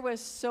 there was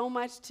so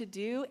much to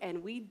do,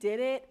 and we did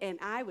it, and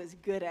I was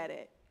good at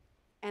it,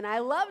 and I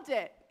loved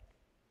it.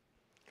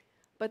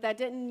 But that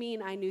didn't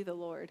mean I knew the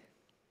Lord.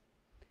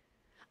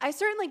 I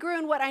certainly grew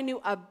in what I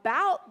knew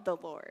about the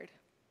Lord.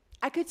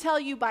 I could tell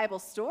you Bible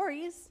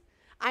stories.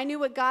 I knew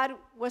what God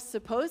was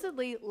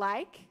supposedly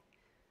like,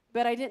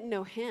 but I didn't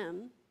know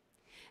him.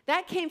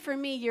 That came for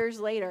me years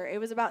later. It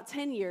was about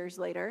 10 years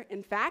later.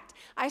 In fact,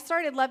 I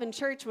started loving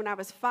church when I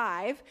was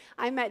 5.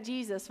 I met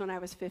Jesus when I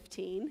was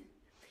 15.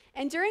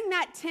 And during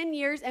that 10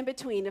 years in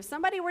between, if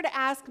somebody were to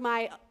ask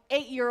my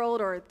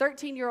 8-year-old or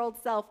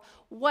 13-year-old self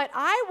what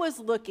I was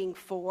looking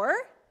for,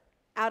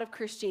 out of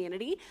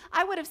Christianity,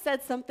 I would have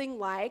said something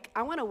like,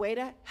 I want a way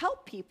to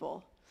help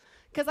people.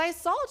 Because I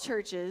saw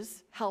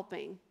churches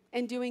helping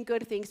and doing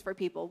good things for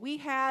people. We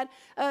had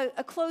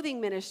a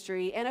clothing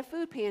ministry and a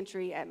food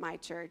pantry at my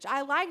church.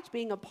 I liked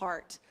being a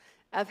part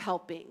of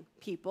helping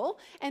people,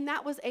 and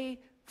that was a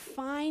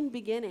fine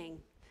beginning,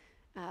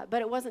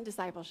 but it wasn't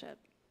discipleship.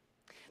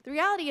 The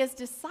reality is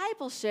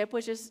discipleship,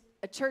 which is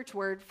a church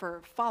word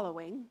for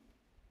following,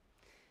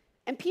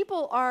 and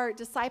people are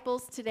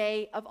disciples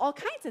today of all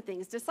kinds of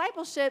things.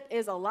 Discipleship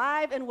is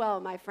alive and well,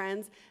 my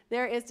friends.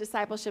 There is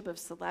discipleship of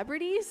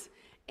celebrities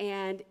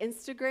and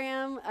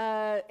Instagram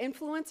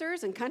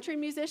influencers and country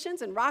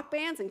musicians and rock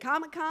bands and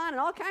Comic-Con and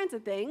all kinds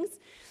of things.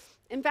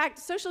 In fact,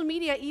 social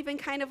media even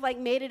kind of like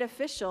made it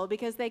official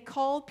because they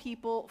call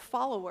people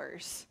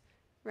followers,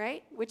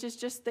 right? Which is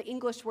just the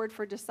English word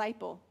for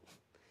disciple.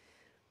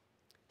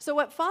 So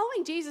what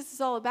following Jesus is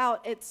all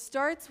about, it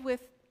starts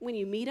with when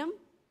you meet him.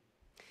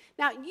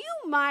 Now, you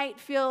might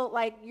feel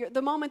like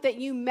the moment that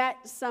you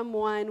met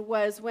someone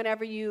was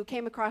whenever you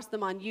came across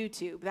them on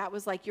YouTube. That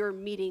was like your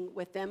meeting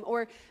with them.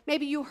 Or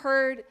maybe you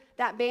heard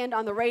that band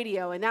on the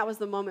radio, and that was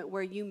the moment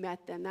where you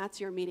met them. That's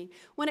your meeting.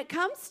 When it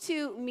comes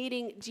to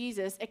meeting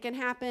Jesus, it can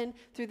happen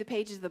through the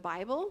pages of the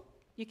Bible.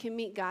 You can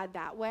meet God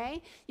that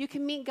way. You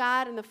can meet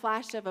God in the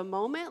flash of a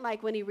moment,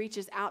 like when he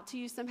reaches out to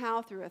you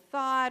somehow through a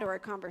thought or a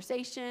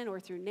conversation or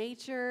through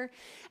nature.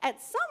 At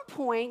some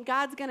point,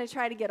 God's going to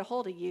try to get a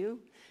hold of you.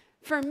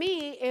 For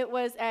me, it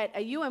was at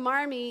a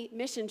Army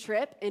mission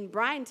trip in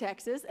Bryan,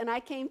 Texas, and I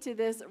came to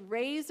this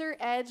razor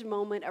edge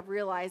moment of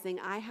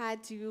realizing I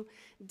had to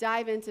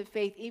dive into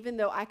faith, even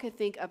though I could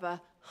think of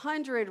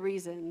 100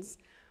 reasons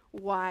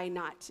why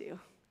not to.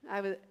 I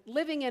was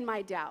living in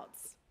my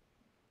doubts.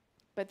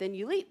 But then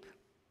you leap.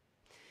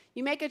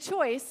 You make a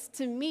choice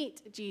to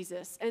meet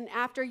Jesus. And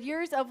after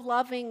years of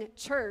loving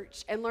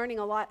church and learning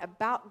a lot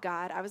about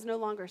God, I was no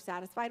longer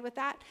satisfied with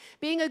that.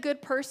 Being a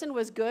good person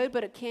was good,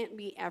 but it can't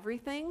be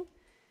everything.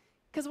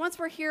 Because once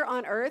we're here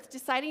on earth,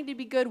 deciding to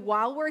be good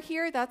while we're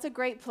here, that's a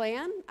great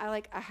plan.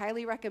 I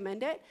highly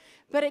recommend it.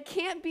 But it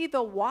can't be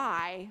the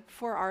why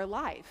for our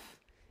life.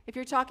 If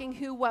you're talking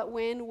who, what,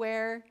 when,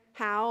 where,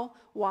 how,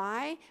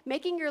 why,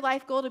 making your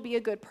life goal to be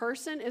a good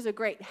person is a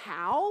great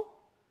how,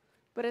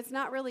 but it's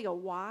not really a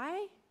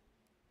why.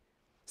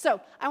 So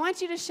I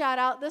want you to shout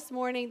out this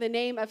morning the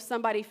name of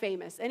somebody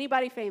famous.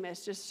 Anybody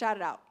famous? Just shout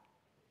it out.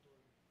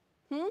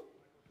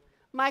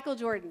 Michael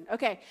Jordan.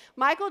 Okay.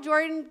 Michael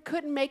Jordan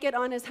couldn't make it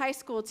on his high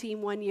school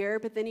team one year,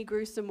 but then he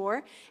grew some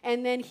more.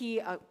 And then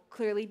he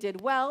clearly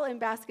did well in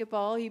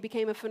basketball. He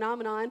became a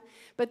phenomenon.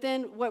 But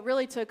then what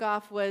really took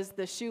off was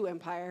the shoe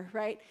empire,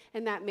 right?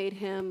 And that made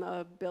him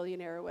a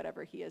billionaire or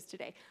whatever he is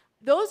today.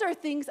 Those are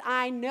things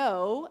I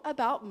know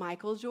about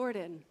Michael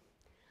Jordan.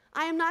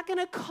 I am not going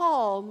to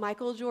call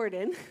Michael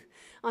Jordan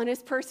on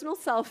his personal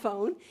cell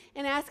phone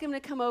and ask him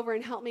to come over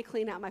and help me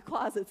clean out my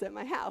closets at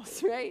my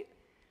house, right?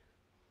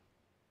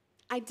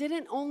 I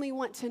didn't only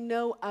want to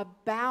know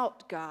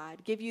about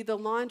God, give you the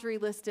laundry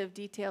list of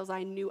details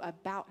I knew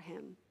about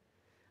him.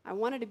 I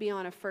wanted to be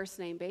on a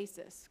first-name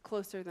basis,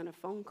 closer than a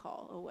phone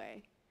call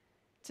away,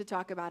 to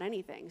talk about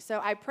anything. So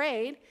I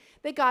prayed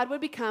that God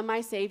would become my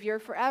Savior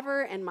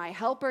forever and my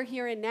helper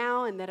here and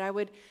now, and that I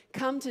would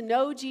come to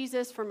know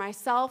Jesus for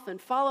myself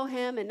and follow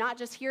him and not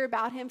just hear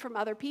about him from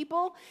other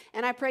people.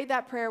 And I prayed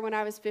that prayer when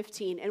I was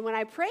 15. And when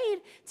I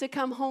prayed to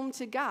come home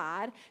to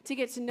God, to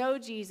get to know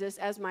Jesus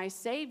as my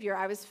Savior,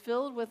 I was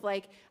filled with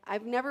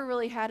I've never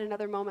really had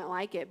another moment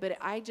like it, but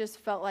I just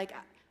felt like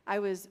I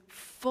was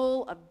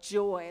full of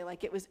joy,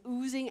 like it was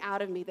oozing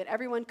out of me, that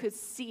everyone could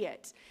see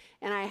it.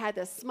 And I had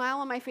this smile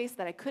on my face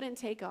that I couldn't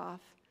take off.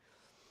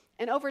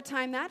 And over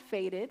time, that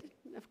faded,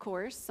 of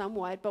course,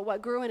 somewhat. But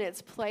what grew in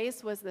its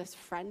place was this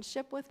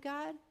friendship with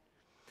God.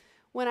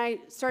 When I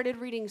started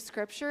reading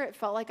Scripture, it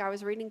felt like I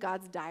was reading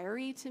God's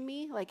diary to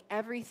me. Like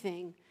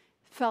everything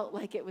felt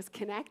like it was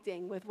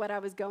connecting with what I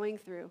was going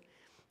through.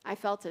 I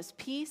felt his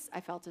peace.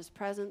 I felt his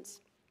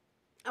presence.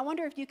 I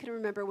wonder if you can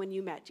remember when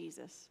you met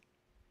Jesus.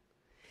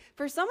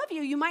 For some of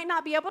you, you might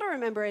not be able to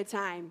remember a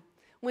time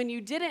when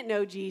you didn't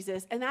know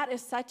Jesus, and that is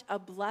such a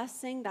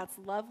blessing. That's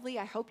lovely.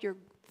 I hope you're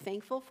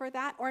thankful for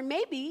that. Or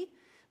maybe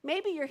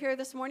you're here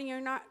this morning, you're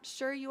not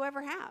sure you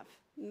ever have,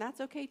 and that's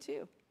okay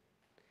too.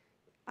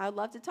 I'd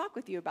love to talk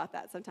with you about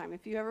that sometime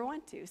if you ever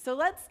want to. So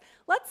let's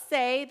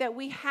say that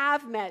we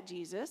have met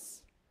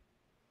Jesus.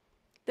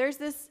 There's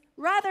this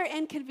rather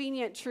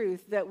inconvenient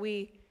truth that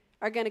we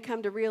are going to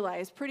come to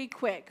realize pretty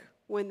quick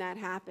when that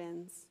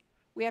happens.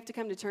 We have to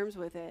come to terms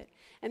with it.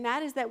 And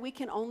that is that we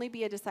can only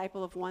be a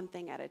disciple of one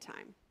thing at a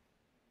time.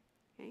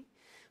 Okay?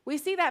 We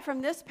see that from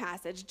this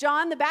passage.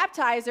 John the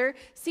baptizer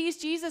sees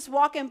Jesus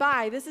walking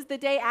by. This is the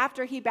day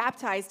after he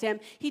baptized him.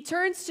 He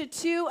turns to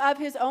two of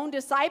his own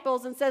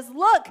disciples and says,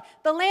 "Look,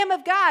 the Lamb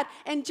of God."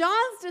 And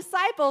John's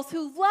disciples,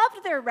 who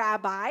loved their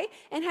rabbi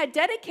and had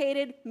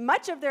dedicated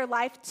much of their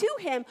life to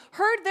him,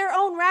 heard their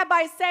own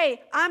rabbi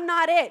say, "I'm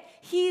not it,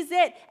 he's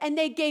it." And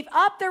they gave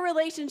up their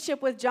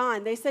relationship with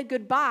John. They said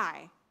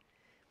goodbye.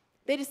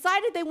 They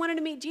decided they wanted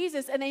to meet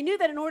Jesus, and they knew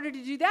that in order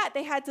to do that,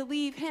 they had to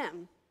leave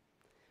him.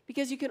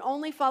 because you can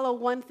only follow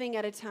one thing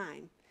at a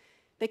time.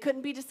 They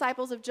couldn't be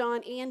disciples of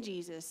John and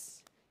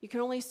Jesus. You can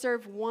only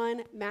serve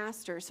one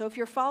master. So if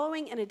you're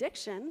following an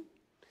addiction,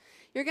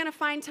 you're going to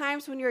find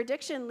times when your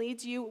addiction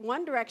leads you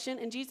one direction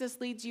and Jesus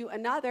leads you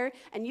another,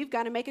 and you've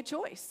got to make a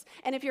choice.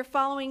 And if you're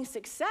following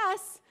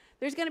success,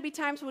 there's going to be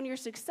times when your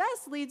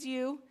success leads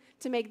you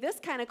to make this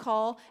kind of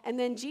call, and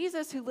then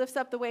Jesus, who lifts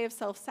up the way of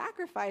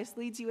self-sacrifice,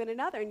 leads you in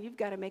another, and you've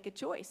got to make a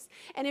choice.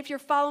 And if you're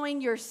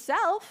following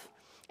yourself,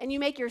 and you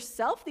make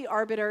yourself the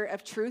arbiter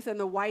of truth and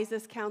the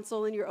wisest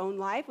counsel in your own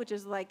life, which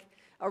is like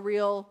a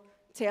real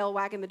tail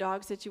wagging the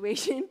dog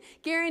situation,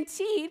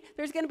 guaranteed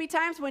there's going to be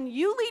times when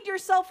you lead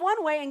yourself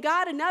one way and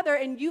God another,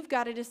 and you've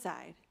got to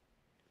decide.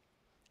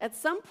 At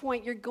some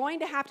point, you're going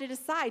to have to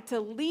decide to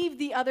leave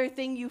the other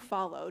thing you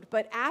followed.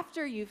 But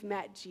after you've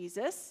met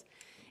Jesus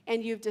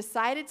and you've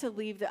decided to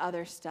leave the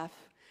other stuff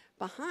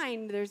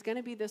behind, there's going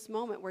to be this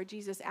moment where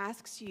Jesus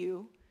asks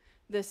you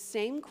the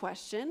same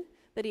question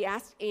that he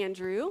asked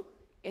Andrew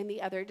and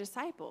the other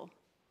disciple.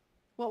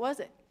 What was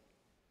it?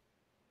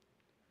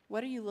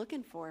 What are you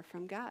looking for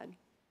from God?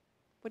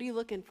 What are you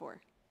looking for?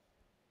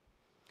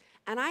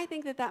 And I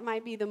think that that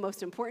might be the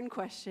most important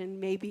question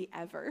maybe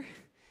ever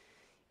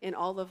in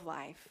all of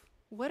life.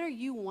 What are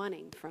you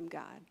wanting from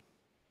God?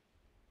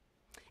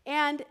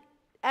 And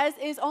as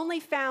is only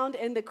found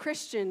in the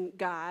Christian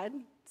God's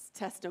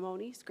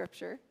testimony,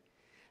 scripture,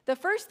 the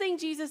first thing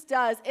Jesus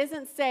does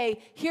isn't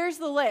say, here's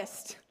the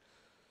list.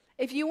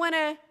 If you want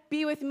to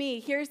be with me,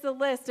 here's the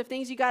list of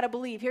things you got to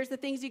believe. Here's the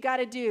things you got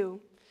to do,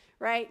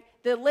 right?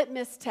 The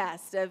litmus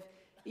test of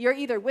you're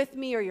either with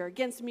me or you're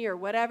against me or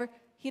whatever.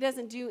 He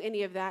doesn't do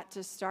any of that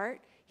to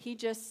start. He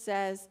just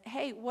says,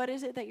 hey, what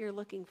is it that you're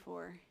looking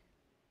for?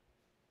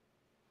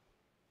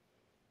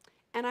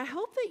 And I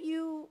hope that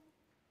you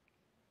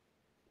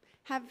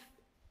have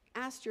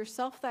asked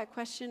yourself that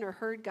question or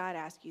heard God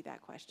ask you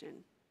that question.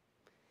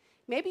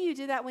 Maybe you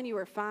did that when you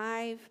were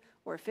 5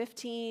 or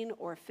 15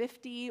 or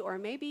 50, or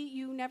maybe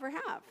you never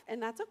have,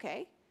 and that's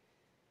okay.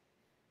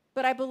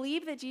 But I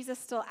believe that Jesus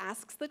still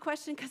asks the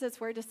question because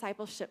it's where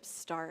discipleship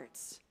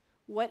starts.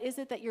 What is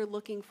it that you're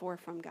looking for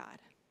from God?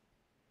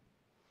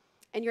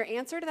 And your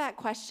answer to that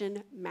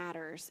question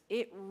matters.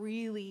 It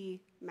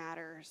really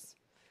matters.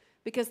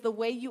 Because the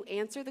way you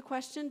answer the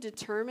question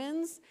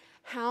determines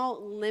how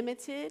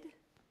limited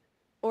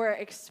or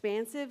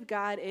expansive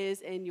God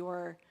is in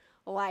your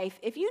life.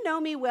 If you know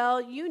me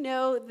well, you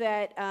know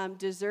that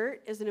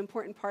dessert is an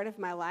important part of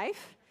my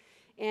life.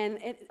 And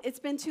it's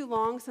been too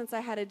long since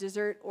I had a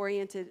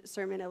dessert-oriented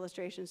sermon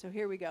illustration, so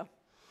here we go.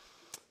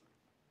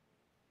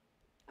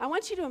 I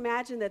want you to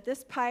imagine that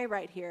this pie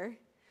right here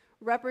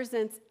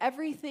represents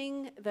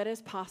everything that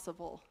is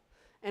possible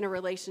in a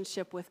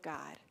relationship with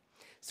God.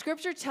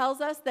 Scripture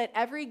tells us that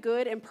every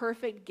good and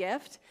perfect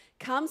gift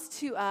comes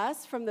to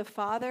us from the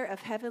Father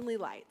of heavenly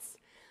lights.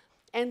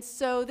 And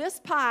so this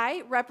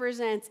pie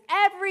represents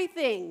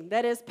everything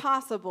that is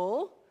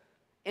possible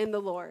in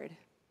the Lord.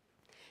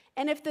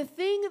 And if the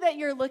thing that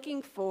you're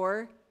looking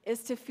for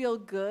is to feel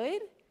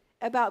good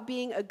about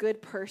being a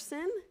good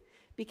person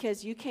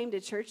because you came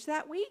to church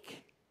that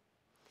week,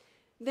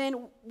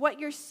 then what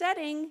you're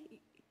setting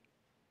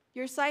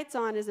your sights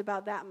on is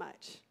about that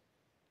much,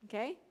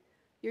 okay?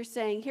 You're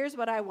saying, here's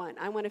what I want.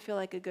 I want to feel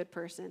like a good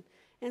person.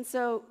 And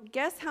so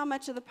guess how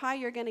much of the pie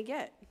you're going to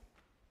get?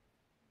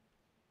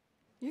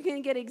 You're going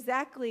to get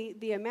exactly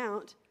the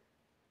amount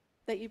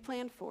that you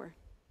planned for.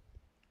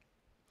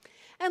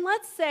 And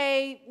let's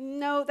say,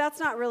 no, that's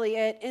not really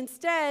it.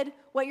 Instead,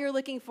 what you're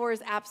looking for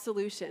is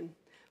absolution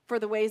for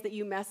the ways that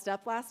you messed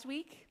up last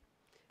week.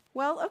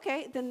 Well,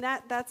 okay, then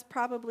that's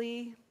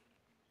probably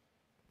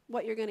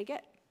what you're going to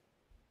get.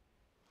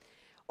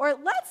 Or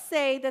let's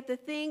say that the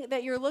thing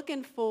that you're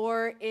looking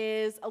for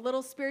is a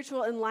little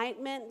spiritual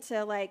enlightenment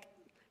to like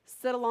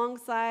sit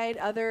alongside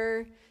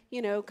other,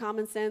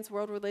 common sense,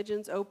 world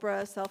religions,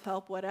 Oprah,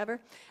 self-help, whatever.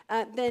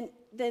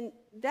 Then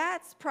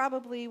that's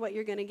probably what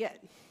you're going to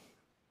get.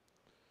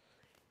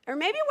 Or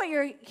maybe what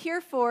you're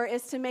here for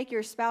is to make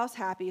your spouse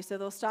happy so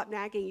they'll stop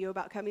nagging you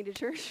about coming to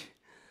church,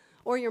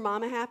 or your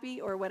mama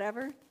happy, or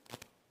whatever.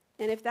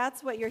 And if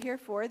that's what you're here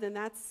for, then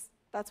that's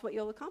what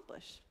you'll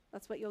accomplish.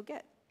 That's what you'll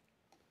get.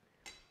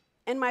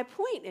 And my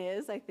point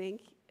is, I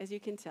think, as you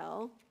can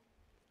tell,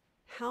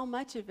 how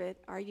much of it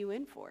are you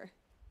in for?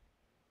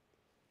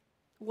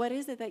 What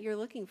is it that you're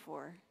looking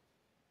for?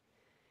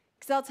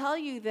 Because I'll tell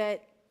you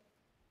that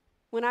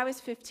when I was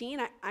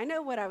 15, I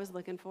know what I was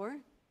looking for.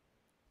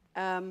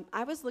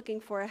 I was looking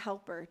for a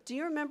helper. Do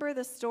you remember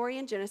the story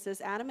in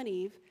Genesis, Adam and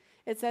Eve?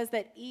 It says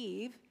that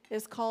Eve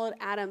is called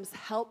Adam's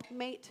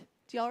helpmate.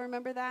 Do y'all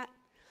remember that?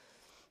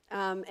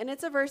 And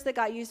it's a verse that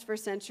got used for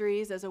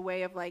centuries as a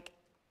way of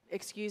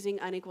excusing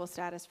unequal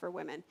status for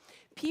women.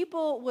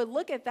 People would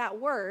look at that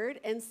word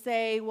and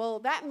say, well,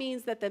 that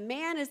means that the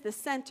man is the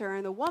center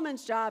and the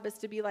woman's job is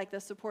to be like the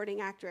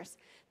supporting actress,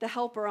 the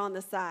helper on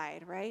the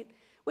side, right?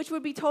 Which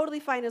would be totally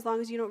fine as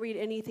long as you don't read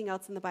anything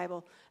else in the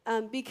Bible.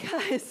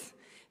 Because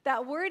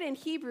that word in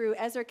Hebrew,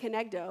 ezer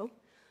kenegdo,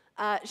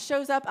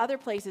 shows up other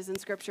places in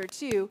Scripture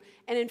too.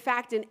 And in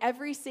fact, in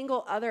every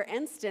single other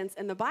instance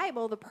in the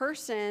Bible, the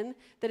person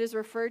that is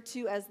referred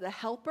to as the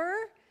helper,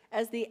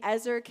 as the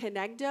Ezer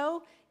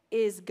Kenegdo,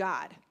 is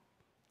God,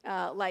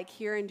 like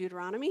here in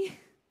Deuteronomy.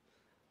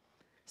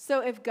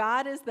 So if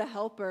God is the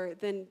helper,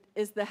 then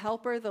is the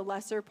helper the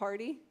lesser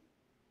party?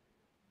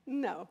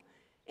 No.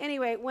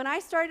 Anyway, when I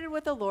started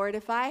with the Lord,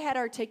 if I had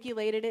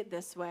articulated it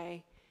this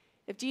way,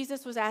 if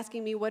Jesus was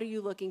asking me, what are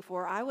you looking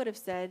for? I would have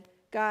said,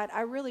 God,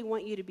 I really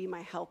want you to be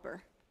my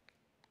helper.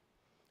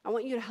 I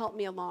want you to help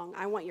me along.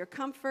 I want your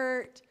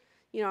comfort.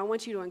 I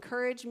want you to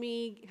encourage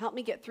me, help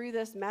me get through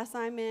this mess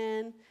I'm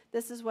in.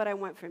 This is what I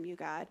want from you,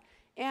 God.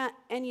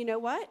 And you know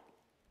what?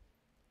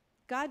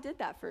 God did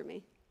that for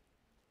me.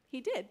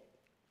 He did,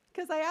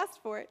 because I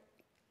asked for it.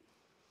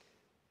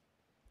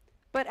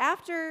 But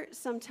after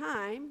some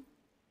time,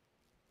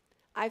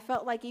 I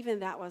felt like even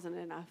that wasn't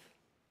enough.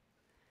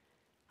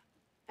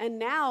 And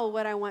now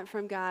what I want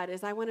from God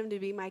is I want him to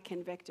be my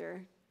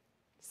convictor,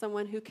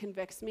 someone who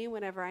convicts me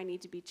whenever I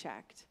need to be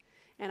checked.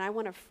 And I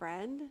want a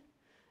friend,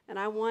 and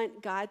I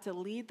want God to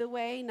lead the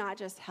way, not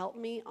just help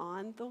me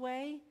on the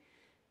way.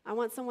 I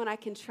want someone I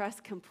can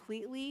trust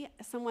completely,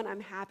 someone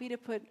I'm happy to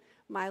put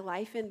my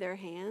life in their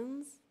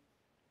hands.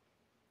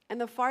 And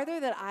the farther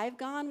that I've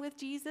gone with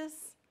Jesus,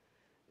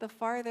 the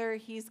farther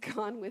he's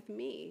gone with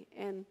me.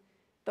 And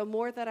the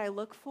more that I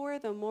look for,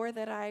 the more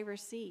that I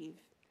receive.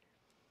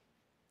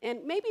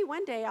 And maybe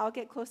one day I'll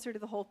get closer to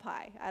the whole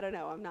pie. I don't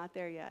know. I'm not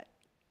there yet.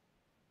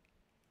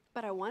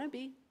 But I want to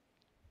be.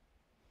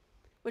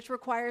 Which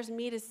requires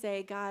me to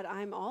say, God,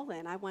 I'm all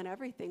in. I want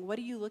everything. What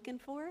are you looking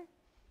for?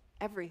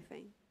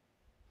 Everything.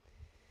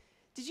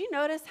 Did you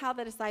notice how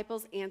the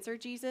disciples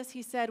answered Jesus?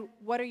 He said,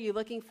 what are you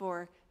looking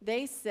for?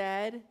 They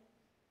said,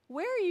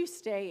 where are you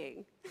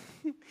staying?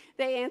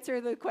 They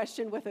answer the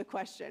question with a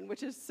question,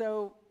 which is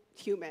so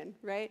human,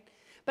 right?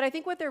 But I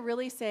think what they're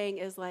really saying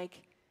is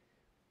like,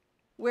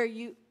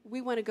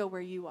 we want to go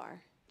where you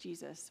are,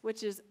 Jesus,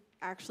 which is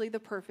actually the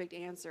perfect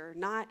answer.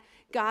 Not,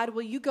 God,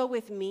 will you go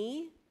with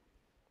me?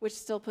 Which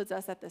still puts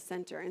us at the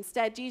center.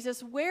 Instead,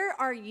 Jesus, where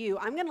are you?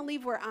 I'm going to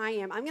leave where I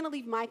am. I'm going to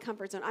leave my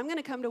comfort zone. I'm going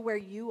to come to where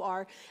you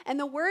are. And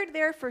the word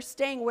there for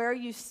staying, where are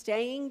you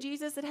staying,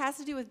 Jesus? It has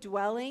to do with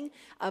dwelling,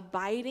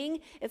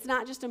 abiding. It's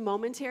not just a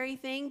momentary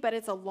thing, but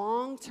it's a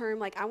long-term,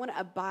 like, I want to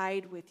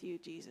abide with you,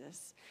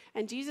 Jesus.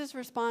 And Jesus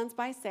responds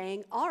by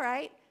saying, all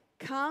right,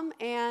 come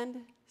and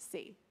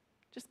see.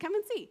 Just come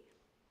and see.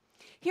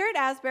 Here at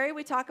Asbury,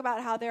 we talk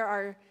about how there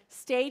are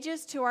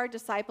stages to our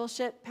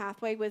discipleship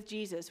pathway with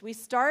Jesus. We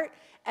start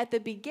at the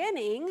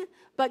beginning,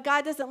 but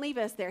God doesn't leave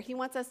us there. He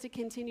wants us to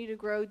continue to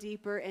grow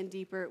deeper and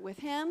deeper with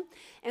him.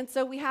 And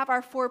so we have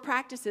our 4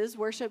 practices: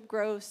 worship,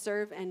 grow,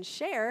 serve, and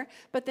share.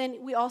 But then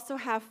we also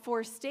have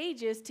 4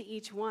 stages to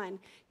each one.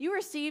 You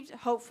received,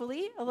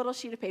 hopefully, a little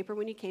sheet of paper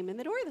when you came in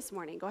the door this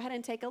morning. Go ahead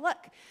and take a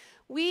look.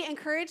 We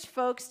encourage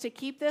folks to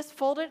keep this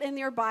folded in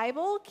their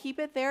Bible, keep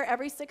it there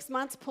every 6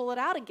 months, pull it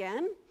out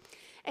again.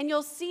 And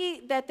you'll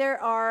see that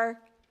there are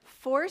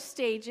 4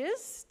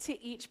 stages to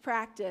each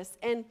practice.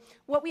 And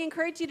what we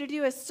encourage you to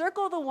do is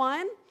circle the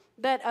one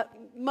that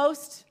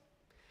most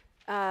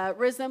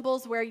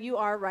resembles where you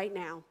are right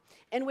now.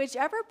 And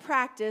whichever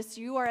practice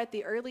you are at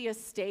the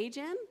earliest stage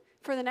in,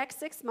 for the next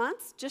 6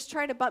 months, just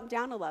try to bump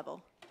down a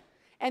level.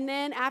 And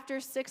then after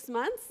 6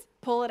 months,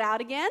 pull it out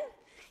again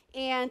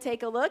and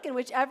take a look. And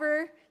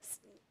whichever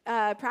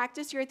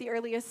practice you're at the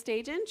earliest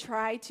stage in,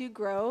 try to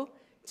grow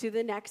to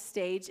the next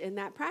stage in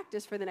that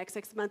practice for the next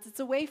 6 months. It's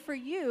a way for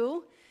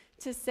you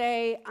to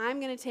say, I'm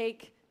going to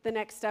take the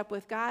next step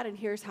with God, and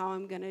here's how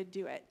I'm going to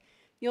do it.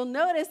 You'll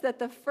notice that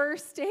the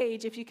first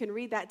stage, if you can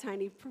read that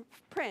tiny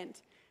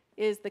print,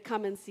 is the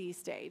come and see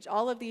stage.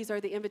 All of these are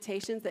the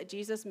invitations that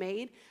Jesus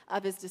made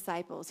of his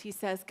disciples. He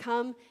says,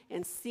 come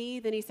and see.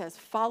 Then he says,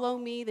 follow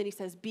me. Then he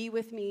says, be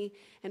with me.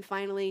 And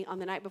finally, on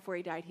the night before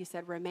he died, he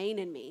said, remain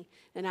in me,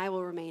 and I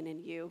will remain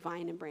in you.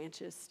 Vine and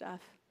branches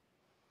stuff.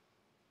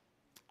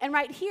 And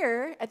right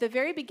here, at the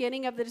very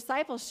beginning of the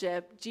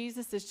discipleship,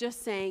 Jesus is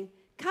just saying,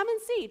 come and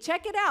see.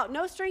 Check it out.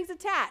 No strings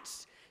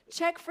attached.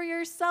 Check for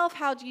yourself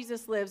how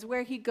Jesus lives,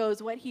 where he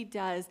goes, what he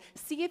does.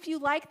 See if you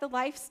like the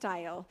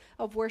lifestyle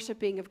of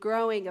worshiping, of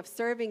growing, of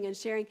serving and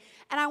sharing.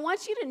 And I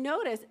want you to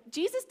notice,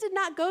 Jesus did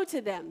not go to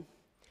them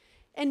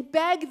and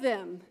beg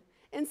them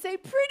and say,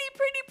 pretty,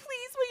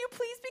 please, will you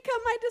please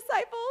become my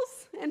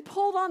disciples? And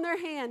pulled on their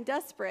hand,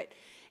 desperate.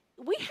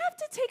 We have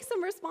to take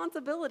some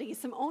responsibility,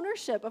 some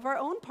ownership of our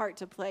own part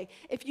to play.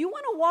 If you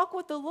want to walk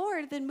with the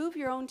Lord, then move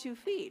your own 2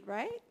 feet,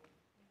 right?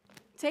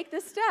 Take the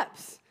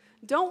steps.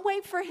 Don't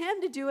wait for him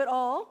to do it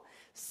all.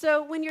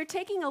 So when you're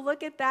taking a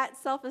look at that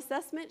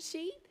self-assessment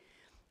sheet,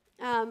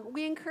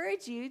 we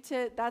encourage you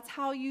to, that's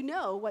how you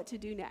know what to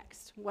do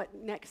next, what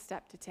next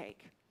step to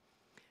take.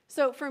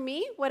 So for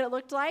me, what it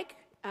looked like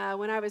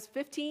when I was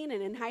 15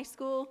 and in high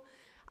school,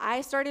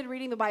 I started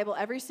reading the Bible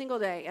every single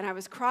day, and I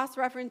was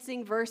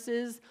cross-referencing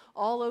verses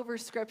all over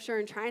Scripture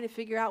and trying to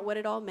figure out what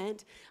it all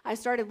meant. I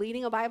started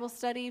leading a Bible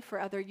study for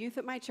other youth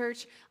at my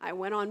church. I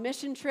went on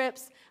mission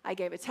trips. I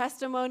gave a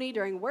testimony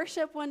during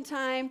worship one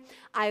time.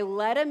 I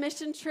led a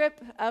mission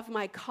trip of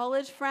my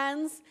college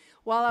friends.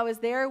 While I was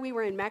there, we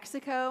were in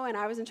Mexico, and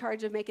I was in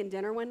charge of making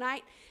dinner one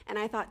night, and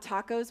I thought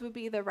tacos would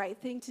be the right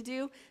thing to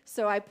do.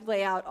 So I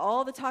lay out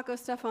all the taco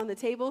stuff on the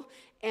table,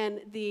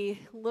 and the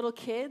little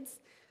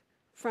kids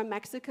from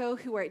Mexico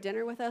who were at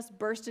dinner with us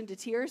burst into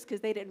tears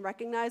because they didn't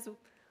recognize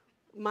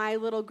my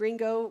little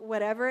gringo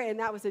whatever, and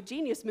that was a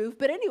genius move.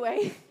 But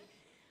anyway,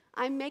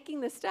 I'm making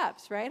the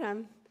steps, right?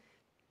 I'm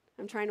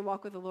trying to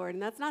walk with the Lord,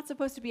 and that's not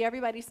supposed to be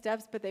everybody's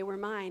steps, but they were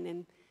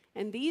mine.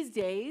 And these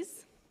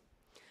days,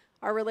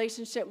 our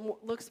relationship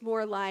looks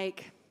more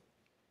like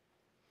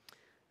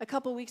a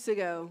couple weeks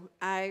ago,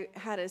 I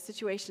had a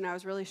situation I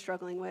was really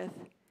struggling with,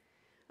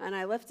 and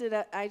I lifted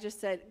up, I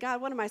just said, God,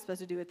 what am I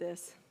supposed to do with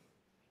this?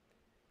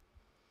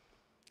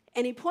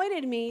 And he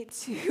pointed me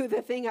to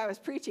the thing I was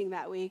preaching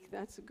that week.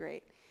 That's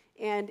great.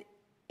 And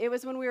it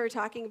was when we were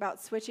talking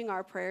about switching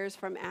our prayers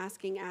from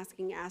asking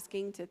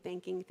to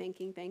thanking.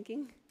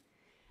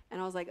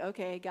 And I was like,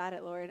 okay, got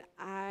it, Lord.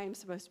 I'm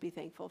supposed to be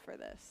thankful for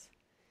this.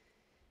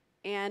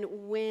 And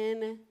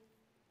when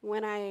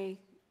I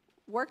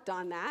worked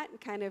on that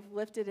and kind of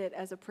lifted it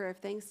as a prayer of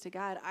thanks to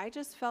God, I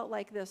just felt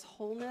like this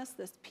wholeness,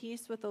 this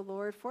peace with the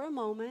Lord for a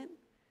moment,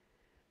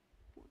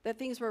 that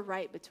things were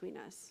right between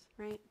us,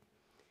 right?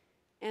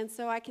 And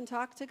so I can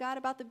talk to God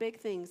about the big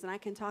things, and I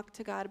can talk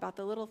to God about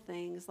the little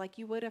things like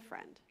you would a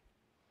friend.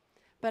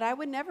 But I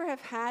would never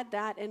have had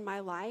that in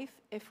my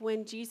life if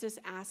when Jesus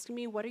asked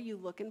me, what are you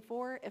looking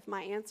for? If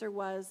my answer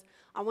was,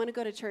 I want to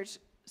go to church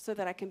so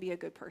that I can be a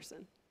good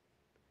person.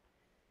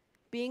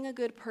 Being a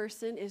good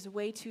person is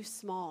way too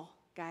small,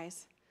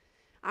 guys.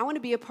 I want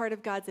to be a part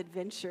of God's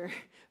adventure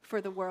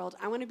for the world.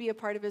 I want to be a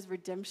part of his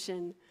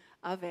redemption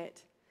of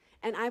it.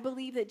 And I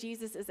believe that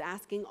Jesus is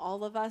asking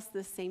all of us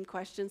the same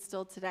question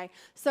still today.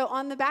 So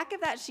on the back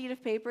of that sheet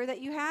of paper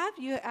that you have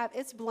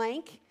it's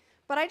blank.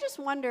 But I just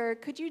wonder,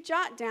 could you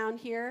jot down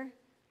here?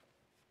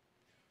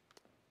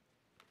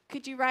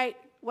 Could you write,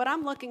 what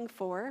I'm looking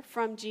for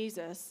from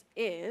Jesus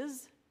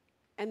is,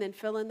 and then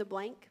fill in the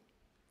blank?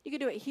 You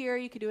could do it here,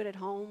 you could do it at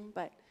home,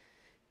 but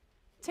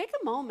take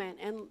a moment.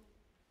 And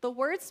the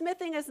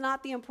wordsmithing is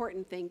not the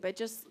important thing, but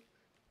just,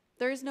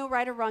 there is no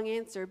right or wrong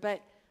answer.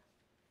 But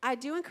I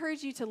do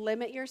encourage you to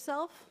limit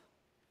yourself.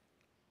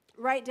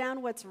 Write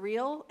down what's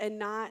real and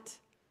not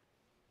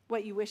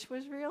what you wish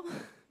was real.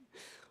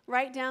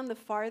 Write down the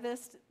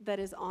farthest that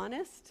is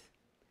honest.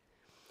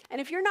 And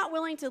if you're not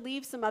willing to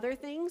leave some other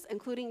things,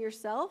 including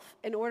yourself,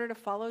 in order to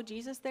follow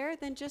Jesus there,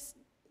 then just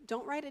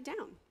don't write it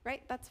down,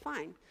 right? That's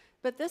fine.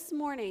 But this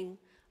morning,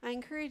 I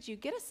encourage you,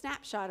 get a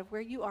snapshot of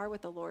where you are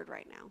with the Lord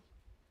right now.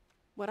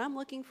 What I'm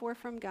looking for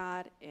from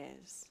God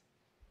is.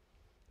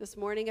 This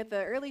morning at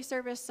the early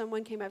service,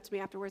 someone came up to me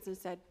afterwards and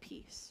said,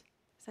 peace.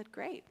 I said,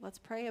 great, let's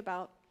pray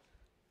about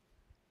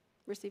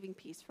receiving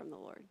peace from the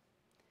Lord.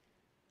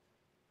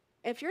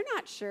 If you're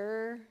not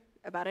sure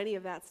about any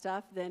of that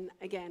stuff, then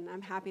again,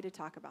 I'm happy to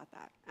talk about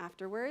that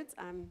afterwards.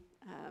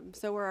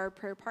 So are our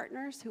prayer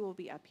partners who will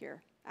be up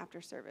here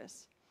after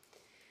service.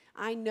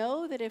 I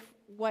know that if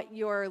what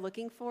you're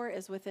looking for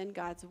is within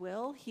God's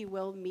will, he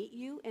will meet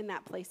you in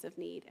that place of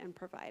need and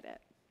provide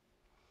it.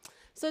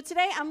 So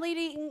today I'm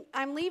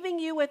leaving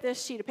you with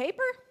this sheet of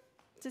paper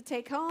to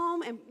take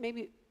home and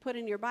maybe put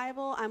in your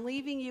Bible. I'm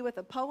leaving you with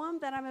a poem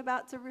that I'm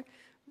about to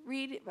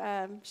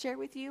share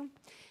with you.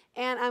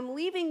 And I'm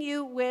leaving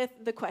you with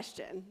the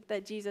question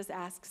that Jesus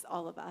asks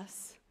all of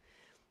us.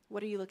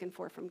 What are you looking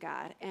for from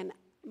God? And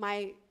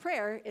my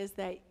prayer is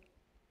that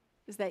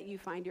you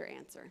find your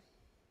answer.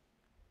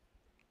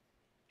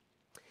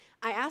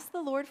 I asked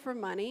the Lord for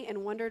money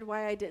and wondered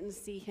why I didn't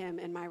see him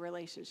in my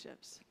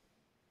relationships.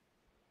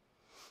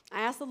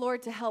 I asked the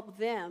Lord to help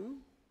them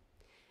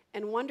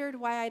and wondered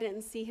why I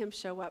didn't see him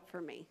show up for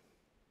me.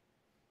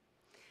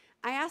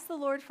 I asked the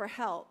Lord for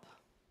help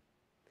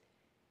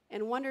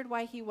and wondered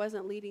why he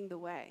wasn't leading the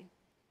way.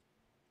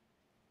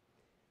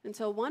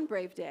 Until one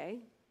brave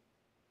day,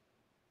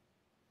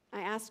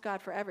 I asked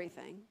God for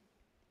everything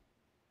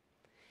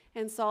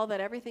and saw that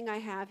everything I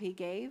have, he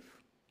gave,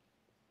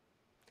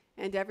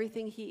 and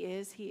everything he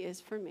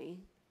is for me.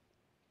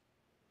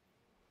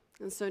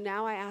 And so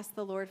now I ask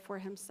the Lord for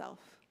himself,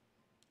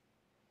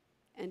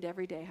 and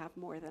every day have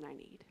more than I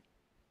need.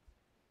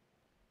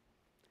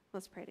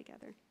 Let's pray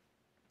together.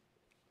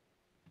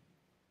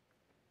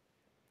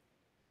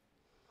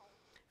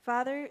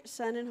 Father,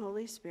 Son, and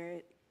Holy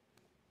Spirit,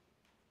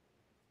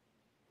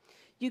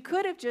 you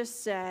could have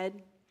just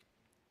said,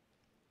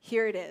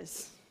 here it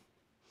is.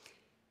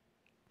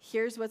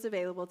 Here's what's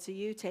available to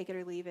you. Take it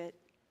or leave it.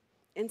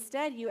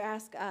 Instead, you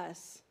ask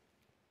us,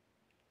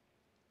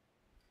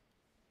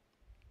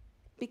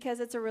 because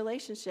it's a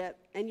relationship,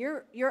 and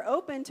you're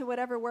open to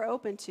whatever we're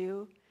open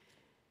to.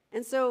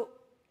 And so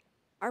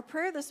our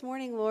prayer this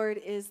morning, Lord,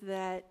 is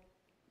that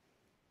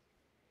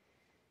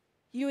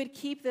you would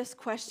keep this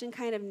question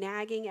kind of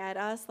nagging at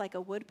us like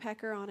a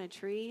woodpecker on a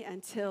tree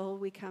until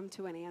we come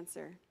to an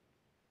answer.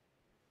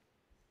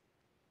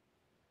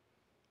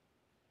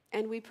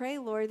 And we pray,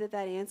 Lord, that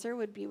that answer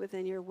would be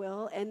within your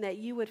will and that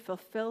you would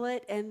fulfill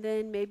it, and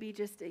then maybe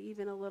just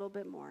even a little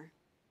bit more.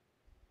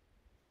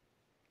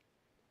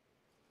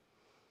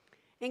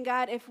 And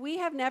God, if we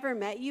have never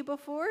met you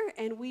before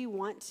and we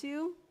want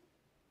to,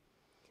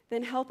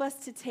 then help us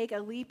to take a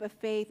leap of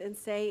faith and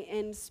say,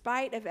 in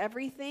spite of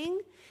everything,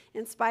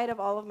 in spite of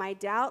all of my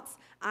doubts,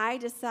 I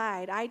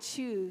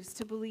choose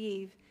to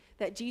believe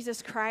that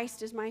Jesus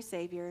Christ is my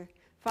Savior.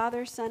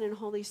 Father, Son, and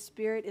Holy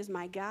Spirit is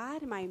my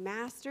God, my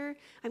Master.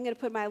 I'm going to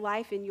put my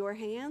life in your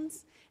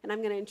hands, and I'm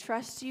going to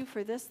entrust you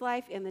for this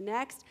life and the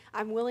next.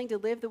 I'm willing to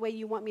live the way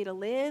you want me to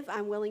live.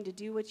 I'm willing to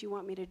do what you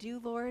want me to do,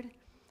 Lord.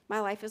 My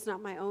life is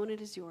not my own,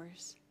 it is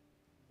yours.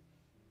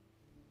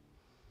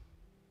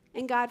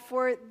 And God,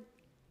 for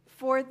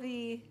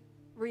the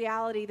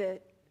reality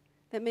that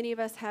many of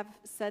us have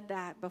said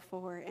that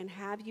before and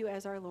have you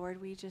as our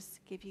Lord, we just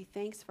give you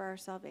thanks for our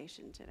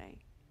salvation today.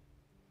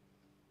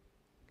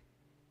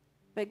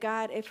 But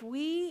God, if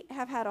we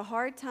have had a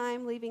hard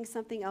time leaving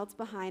something else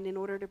behind in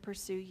order to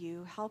pursue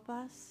you, help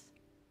us.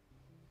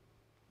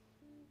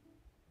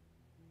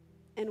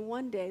 And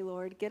one day,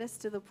 Lord, get us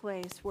to the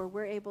place where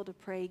we're able to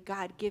pray,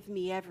 God, give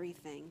me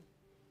everything.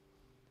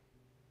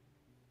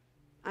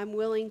 I'm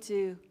willing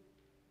to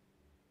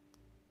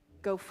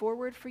go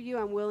forward for you.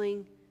 I'm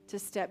willing to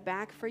step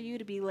back for you,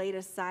 to be laid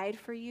aside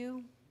for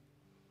you.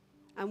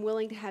 I'm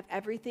willing to have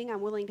everything.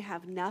 I'm willing to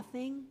have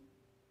nothing.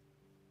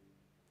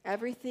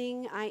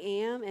 Everything I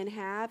am and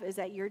have is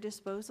at your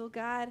disposal,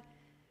 God.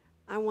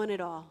 I want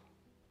it all.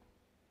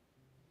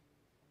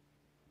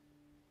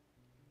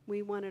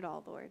 We want it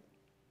all, Lord.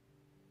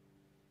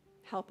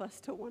 Help us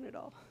to want it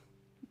all.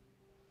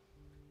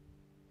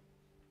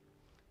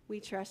 We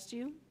trust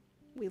you.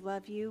 We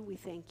love you. We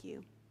thank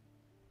you.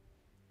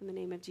 In the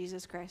name of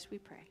Jesus Christ, we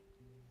pray.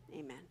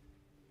 Amen.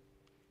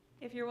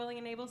 If you're willing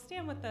and able,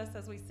 stand with us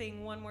as we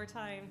sing one more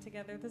time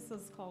together. This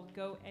is called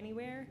Go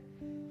Anywhere.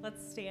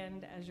 Let's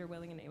stand as you're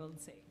willing and able to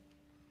sing.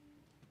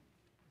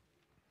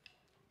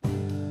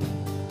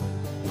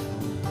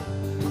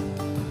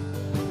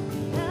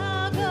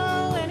 I'll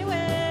go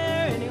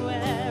anywhere, anywhere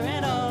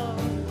at all,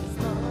 as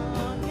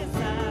long as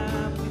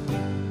I'm with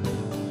you.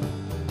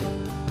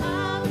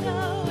 I'll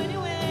go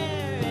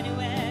anywhere,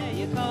 anywhere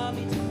you call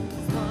me to,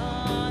 as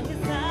long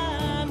as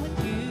I'm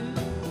with you.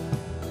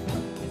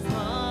 As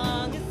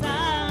long as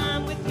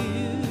I'm with you.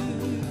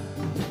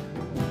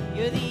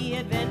 You're the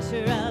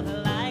adventure of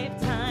a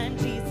lifetime,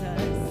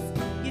 Jesus.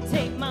 You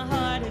take my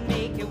heart and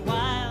make it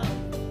wild.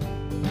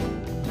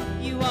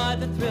 You are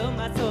the thrill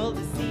my soul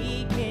is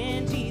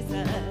seeking,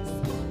 Jesus.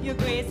 Your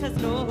grace has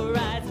no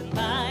horizon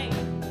line.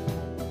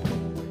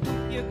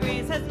 Your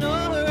grace has no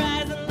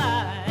horizon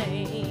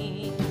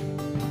line.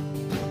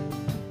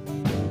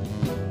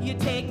 You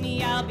take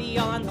me out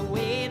beyond the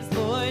waves,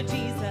 Lord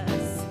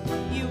Jesus.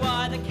 You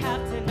are the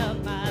captain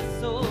of my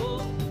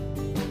soul.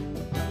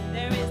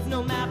 There is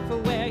no map for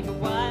where your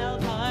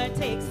wild heart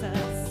takes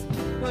us.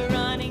 We're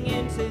running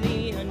into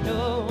the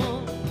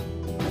unknown.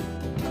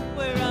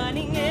 We're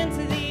running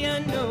into the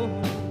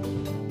unknown.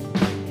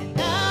 And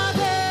I'll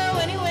go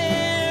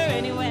anywhere,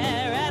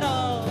 anywhere at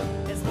all,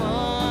 as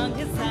long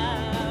as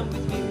I'm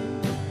with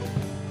you.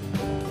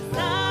 'Cause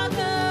I'll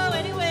go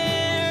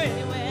anywhere,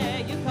 anywhere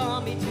you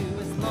call me to,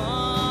 as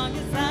long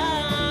as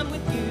I'm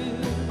with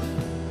you.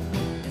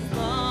 As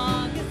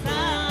long as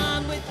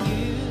I'm with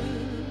you.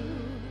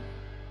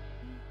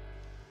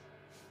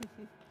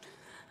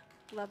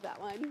 Love that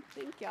one.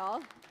 Thank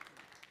y'all.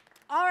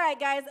 All right,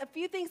 guys, a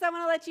few things I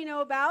want to let you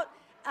know about.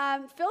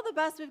 Fill the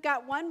Bus, we've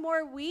got one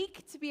more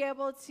week to be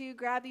able to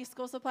grab these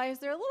school supplies.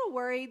 They're a little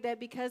worried that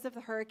because of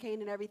the hurricane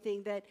and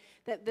everything that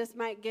this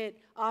might get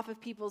off of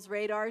people's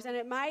radars, and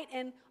it might,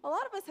 and a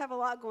lot of us have a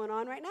lot going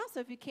on right now, so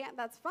if you can't,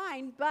 that's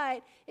fine.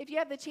 But if you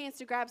have the chance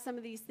to grab some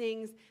of these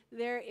things,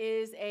 there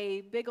is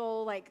a big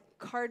old like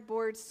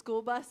cardboard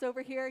school bus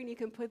over here, and you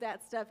can put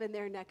that stuff in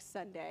there next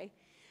Sunday.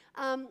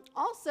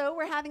 Also,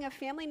 we're having a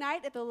family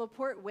night at the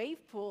LaPorte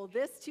Wave Pool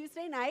this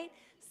Tuesday night,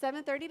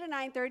 7:30 to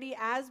 9:30.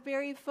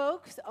 Asbury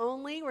folks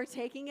only. We're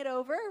taking it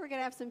over. We're going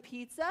to have some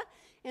pizza.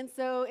 And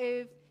so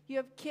if you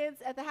have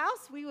kids at the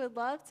house, we would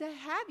love to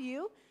have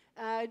you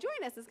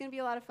join us. It's going to be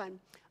a lot of fun.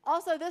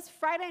 Also, this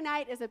Friday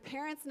night is a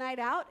parents' night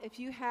out. If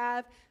you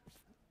have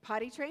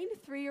potty-trained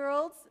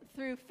 3-year-olds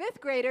through 5th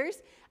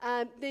graders,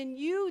 then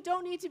you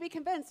don't need to be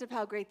convinced of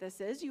how great this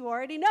is. You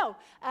already know.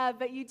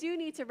 But you do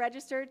need to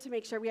register to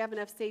make sure we have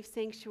enough safe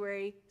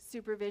sanctuary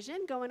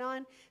supervision going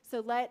on. So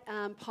let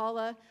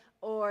Paula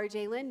or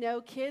Jalen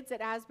know,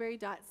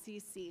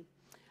 kids@asbury.cc.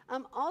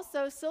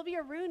 Also,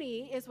 Sylvia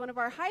Rooney is one of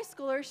our high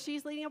schoolers.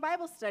 She's leading a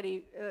Bible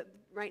study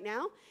right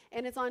now,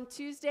 and it's on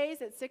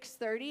Tuesdays at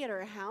 6:30 at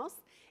her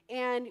house.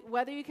 And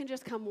whether you can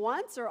just come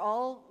once or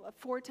all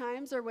 4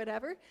 times or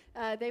whatever,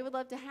 they would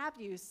love to have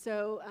you.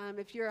 So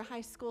if you're a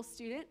high school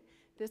student,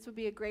 this would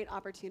be a great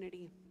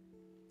opportunity.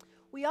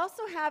 We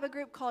also have a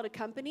group called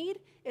Accompanied.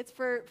 It's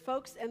for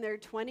folks in their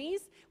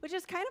 20s, which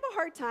is kind of a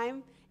hard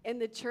time in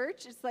the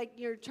church. It's like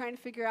you're trying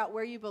to figure out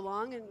where you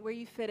belong and where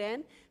you fit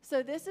in.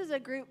 So this is a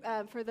group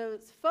for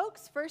those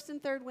folks. First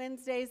and third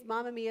Wednesdays,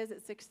 Mamma Mia's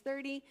at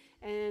 6:30,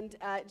 and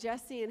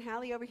Jesse and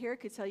Hallie over here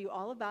could tell you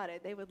all about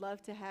it. They would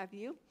love to have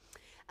you.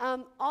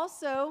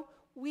 Also,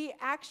 we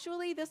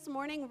actually this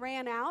morning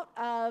ran out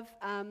of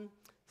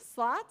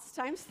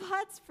time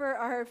slots for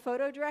our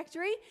photo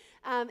directory.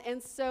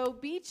 And so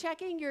be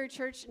checking your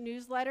church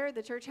newsletter,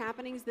 the church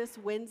happenings this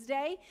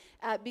Wednesday,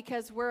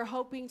 because we're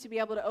hoping to be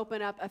able to open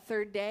up a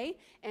third day,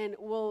 and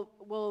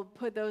we'll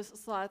put those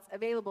slots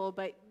available,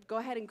 but go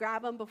ahead and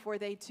grab them before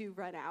they too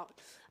run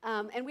out.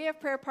 And we have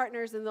prayer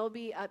partners, and they'll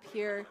be up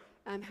here.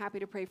 I'm happy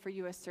to pray for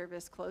you as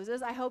service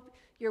closes. I hope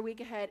your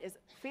week ahead is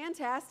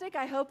fantastic.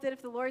 I hope that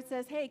if the Lord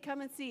says, hey,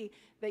 come and see,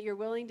 that you're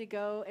willing to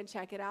go and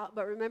check it out.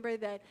 But remember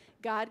that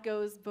God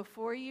goes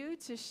before you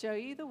to show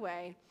you the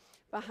way,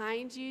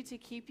 behind you to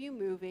keep you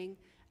moving,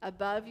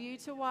 above you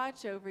to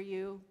watch over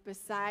you,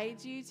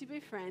 beside you to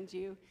befriend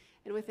you,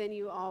 and within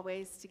you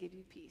always to give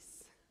you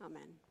peace.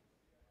 Amen.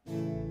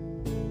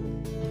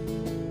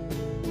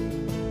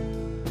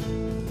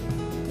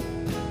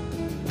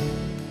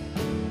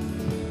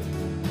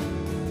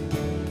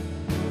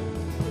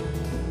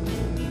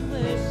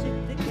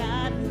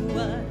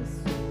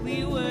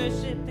 We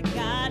worship the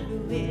God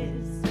who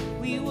is.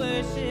 We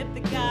worship the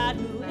God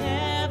who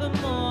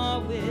evermore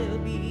will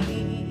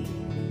be.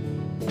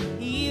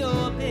 He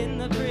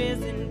opened the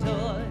prison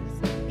doors.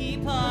 He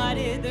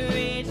parted the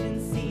raging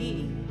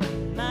sea.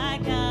 My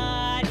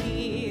God,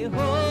 He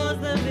holds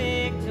the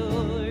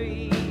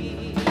victory.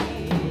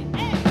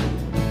 Hey!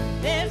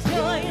 There's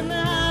joy in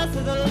the house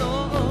of the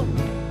Lord.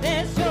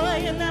 There's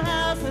joy in the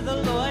house of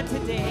the Lord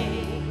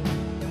today.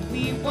 And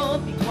we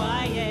won't be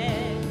quiet.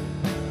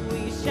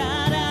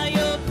 Shout out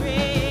your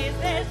praise.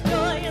 There's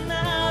joy in the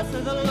house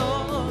of the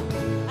Lord.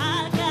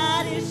 Our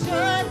God is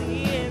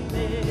surely in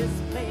this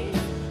place.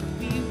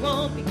 We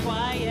won't be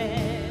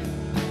quiet.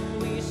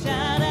 We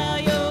shout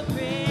out your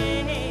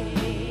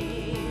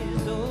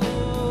praise.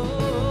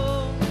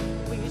 Oh,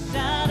 we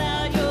shout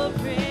out your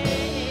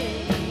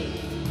praise.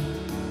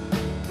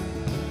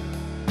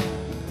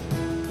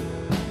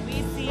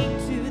 We sing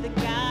to the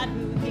God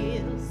who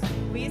heals.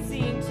 We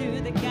sing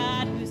to the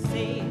God who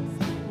saves.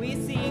 We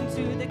sing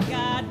to the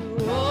God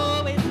who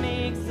always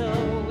makes a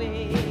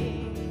way.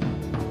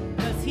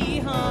 'Cause He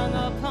hung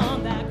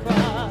upon that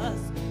cross.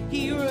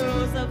 He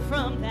rose up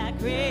from that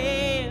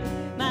grave.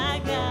 My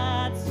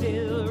God,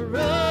 still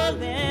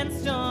rolling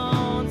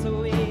stones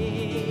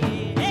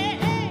away. Hey,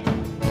 hey.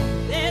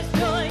 There's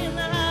joy in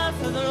the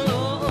house of the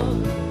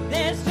Lord.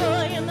 There's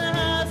joy in the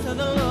house of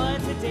the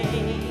Lord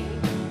today.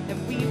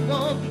 And we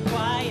won't be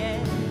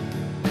quiet,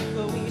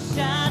 but we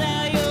shout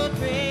out your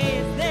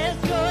praise. There's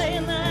joy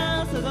in the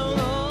house of the Lord.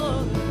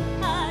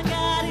 Our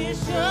God is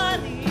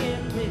surely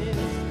in this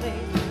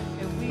place,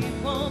 and we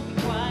won't be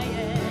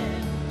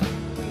quiet.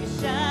 We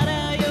shout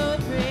out your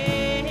praise.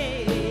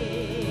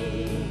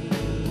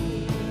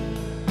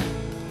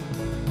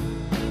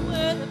 We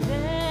were the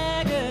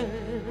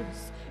beggars,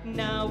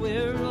 now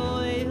we're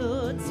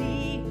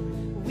royalty.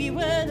 We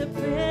were the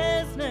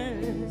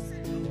prisoners,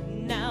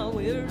 now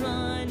we're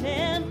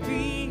running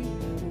free.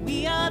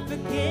 We are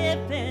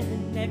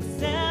forgiven,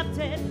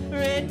 accepted,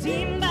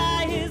 redeemed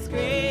by His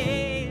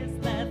grace.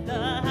 Let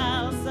the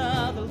house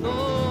of the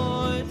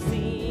Lord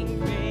sing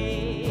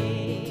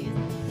praise.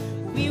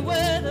 We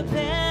were the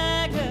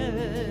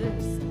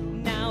beggars,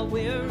 now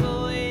we're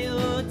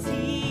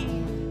royalty.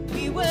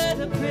 We were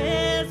the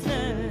prisoners.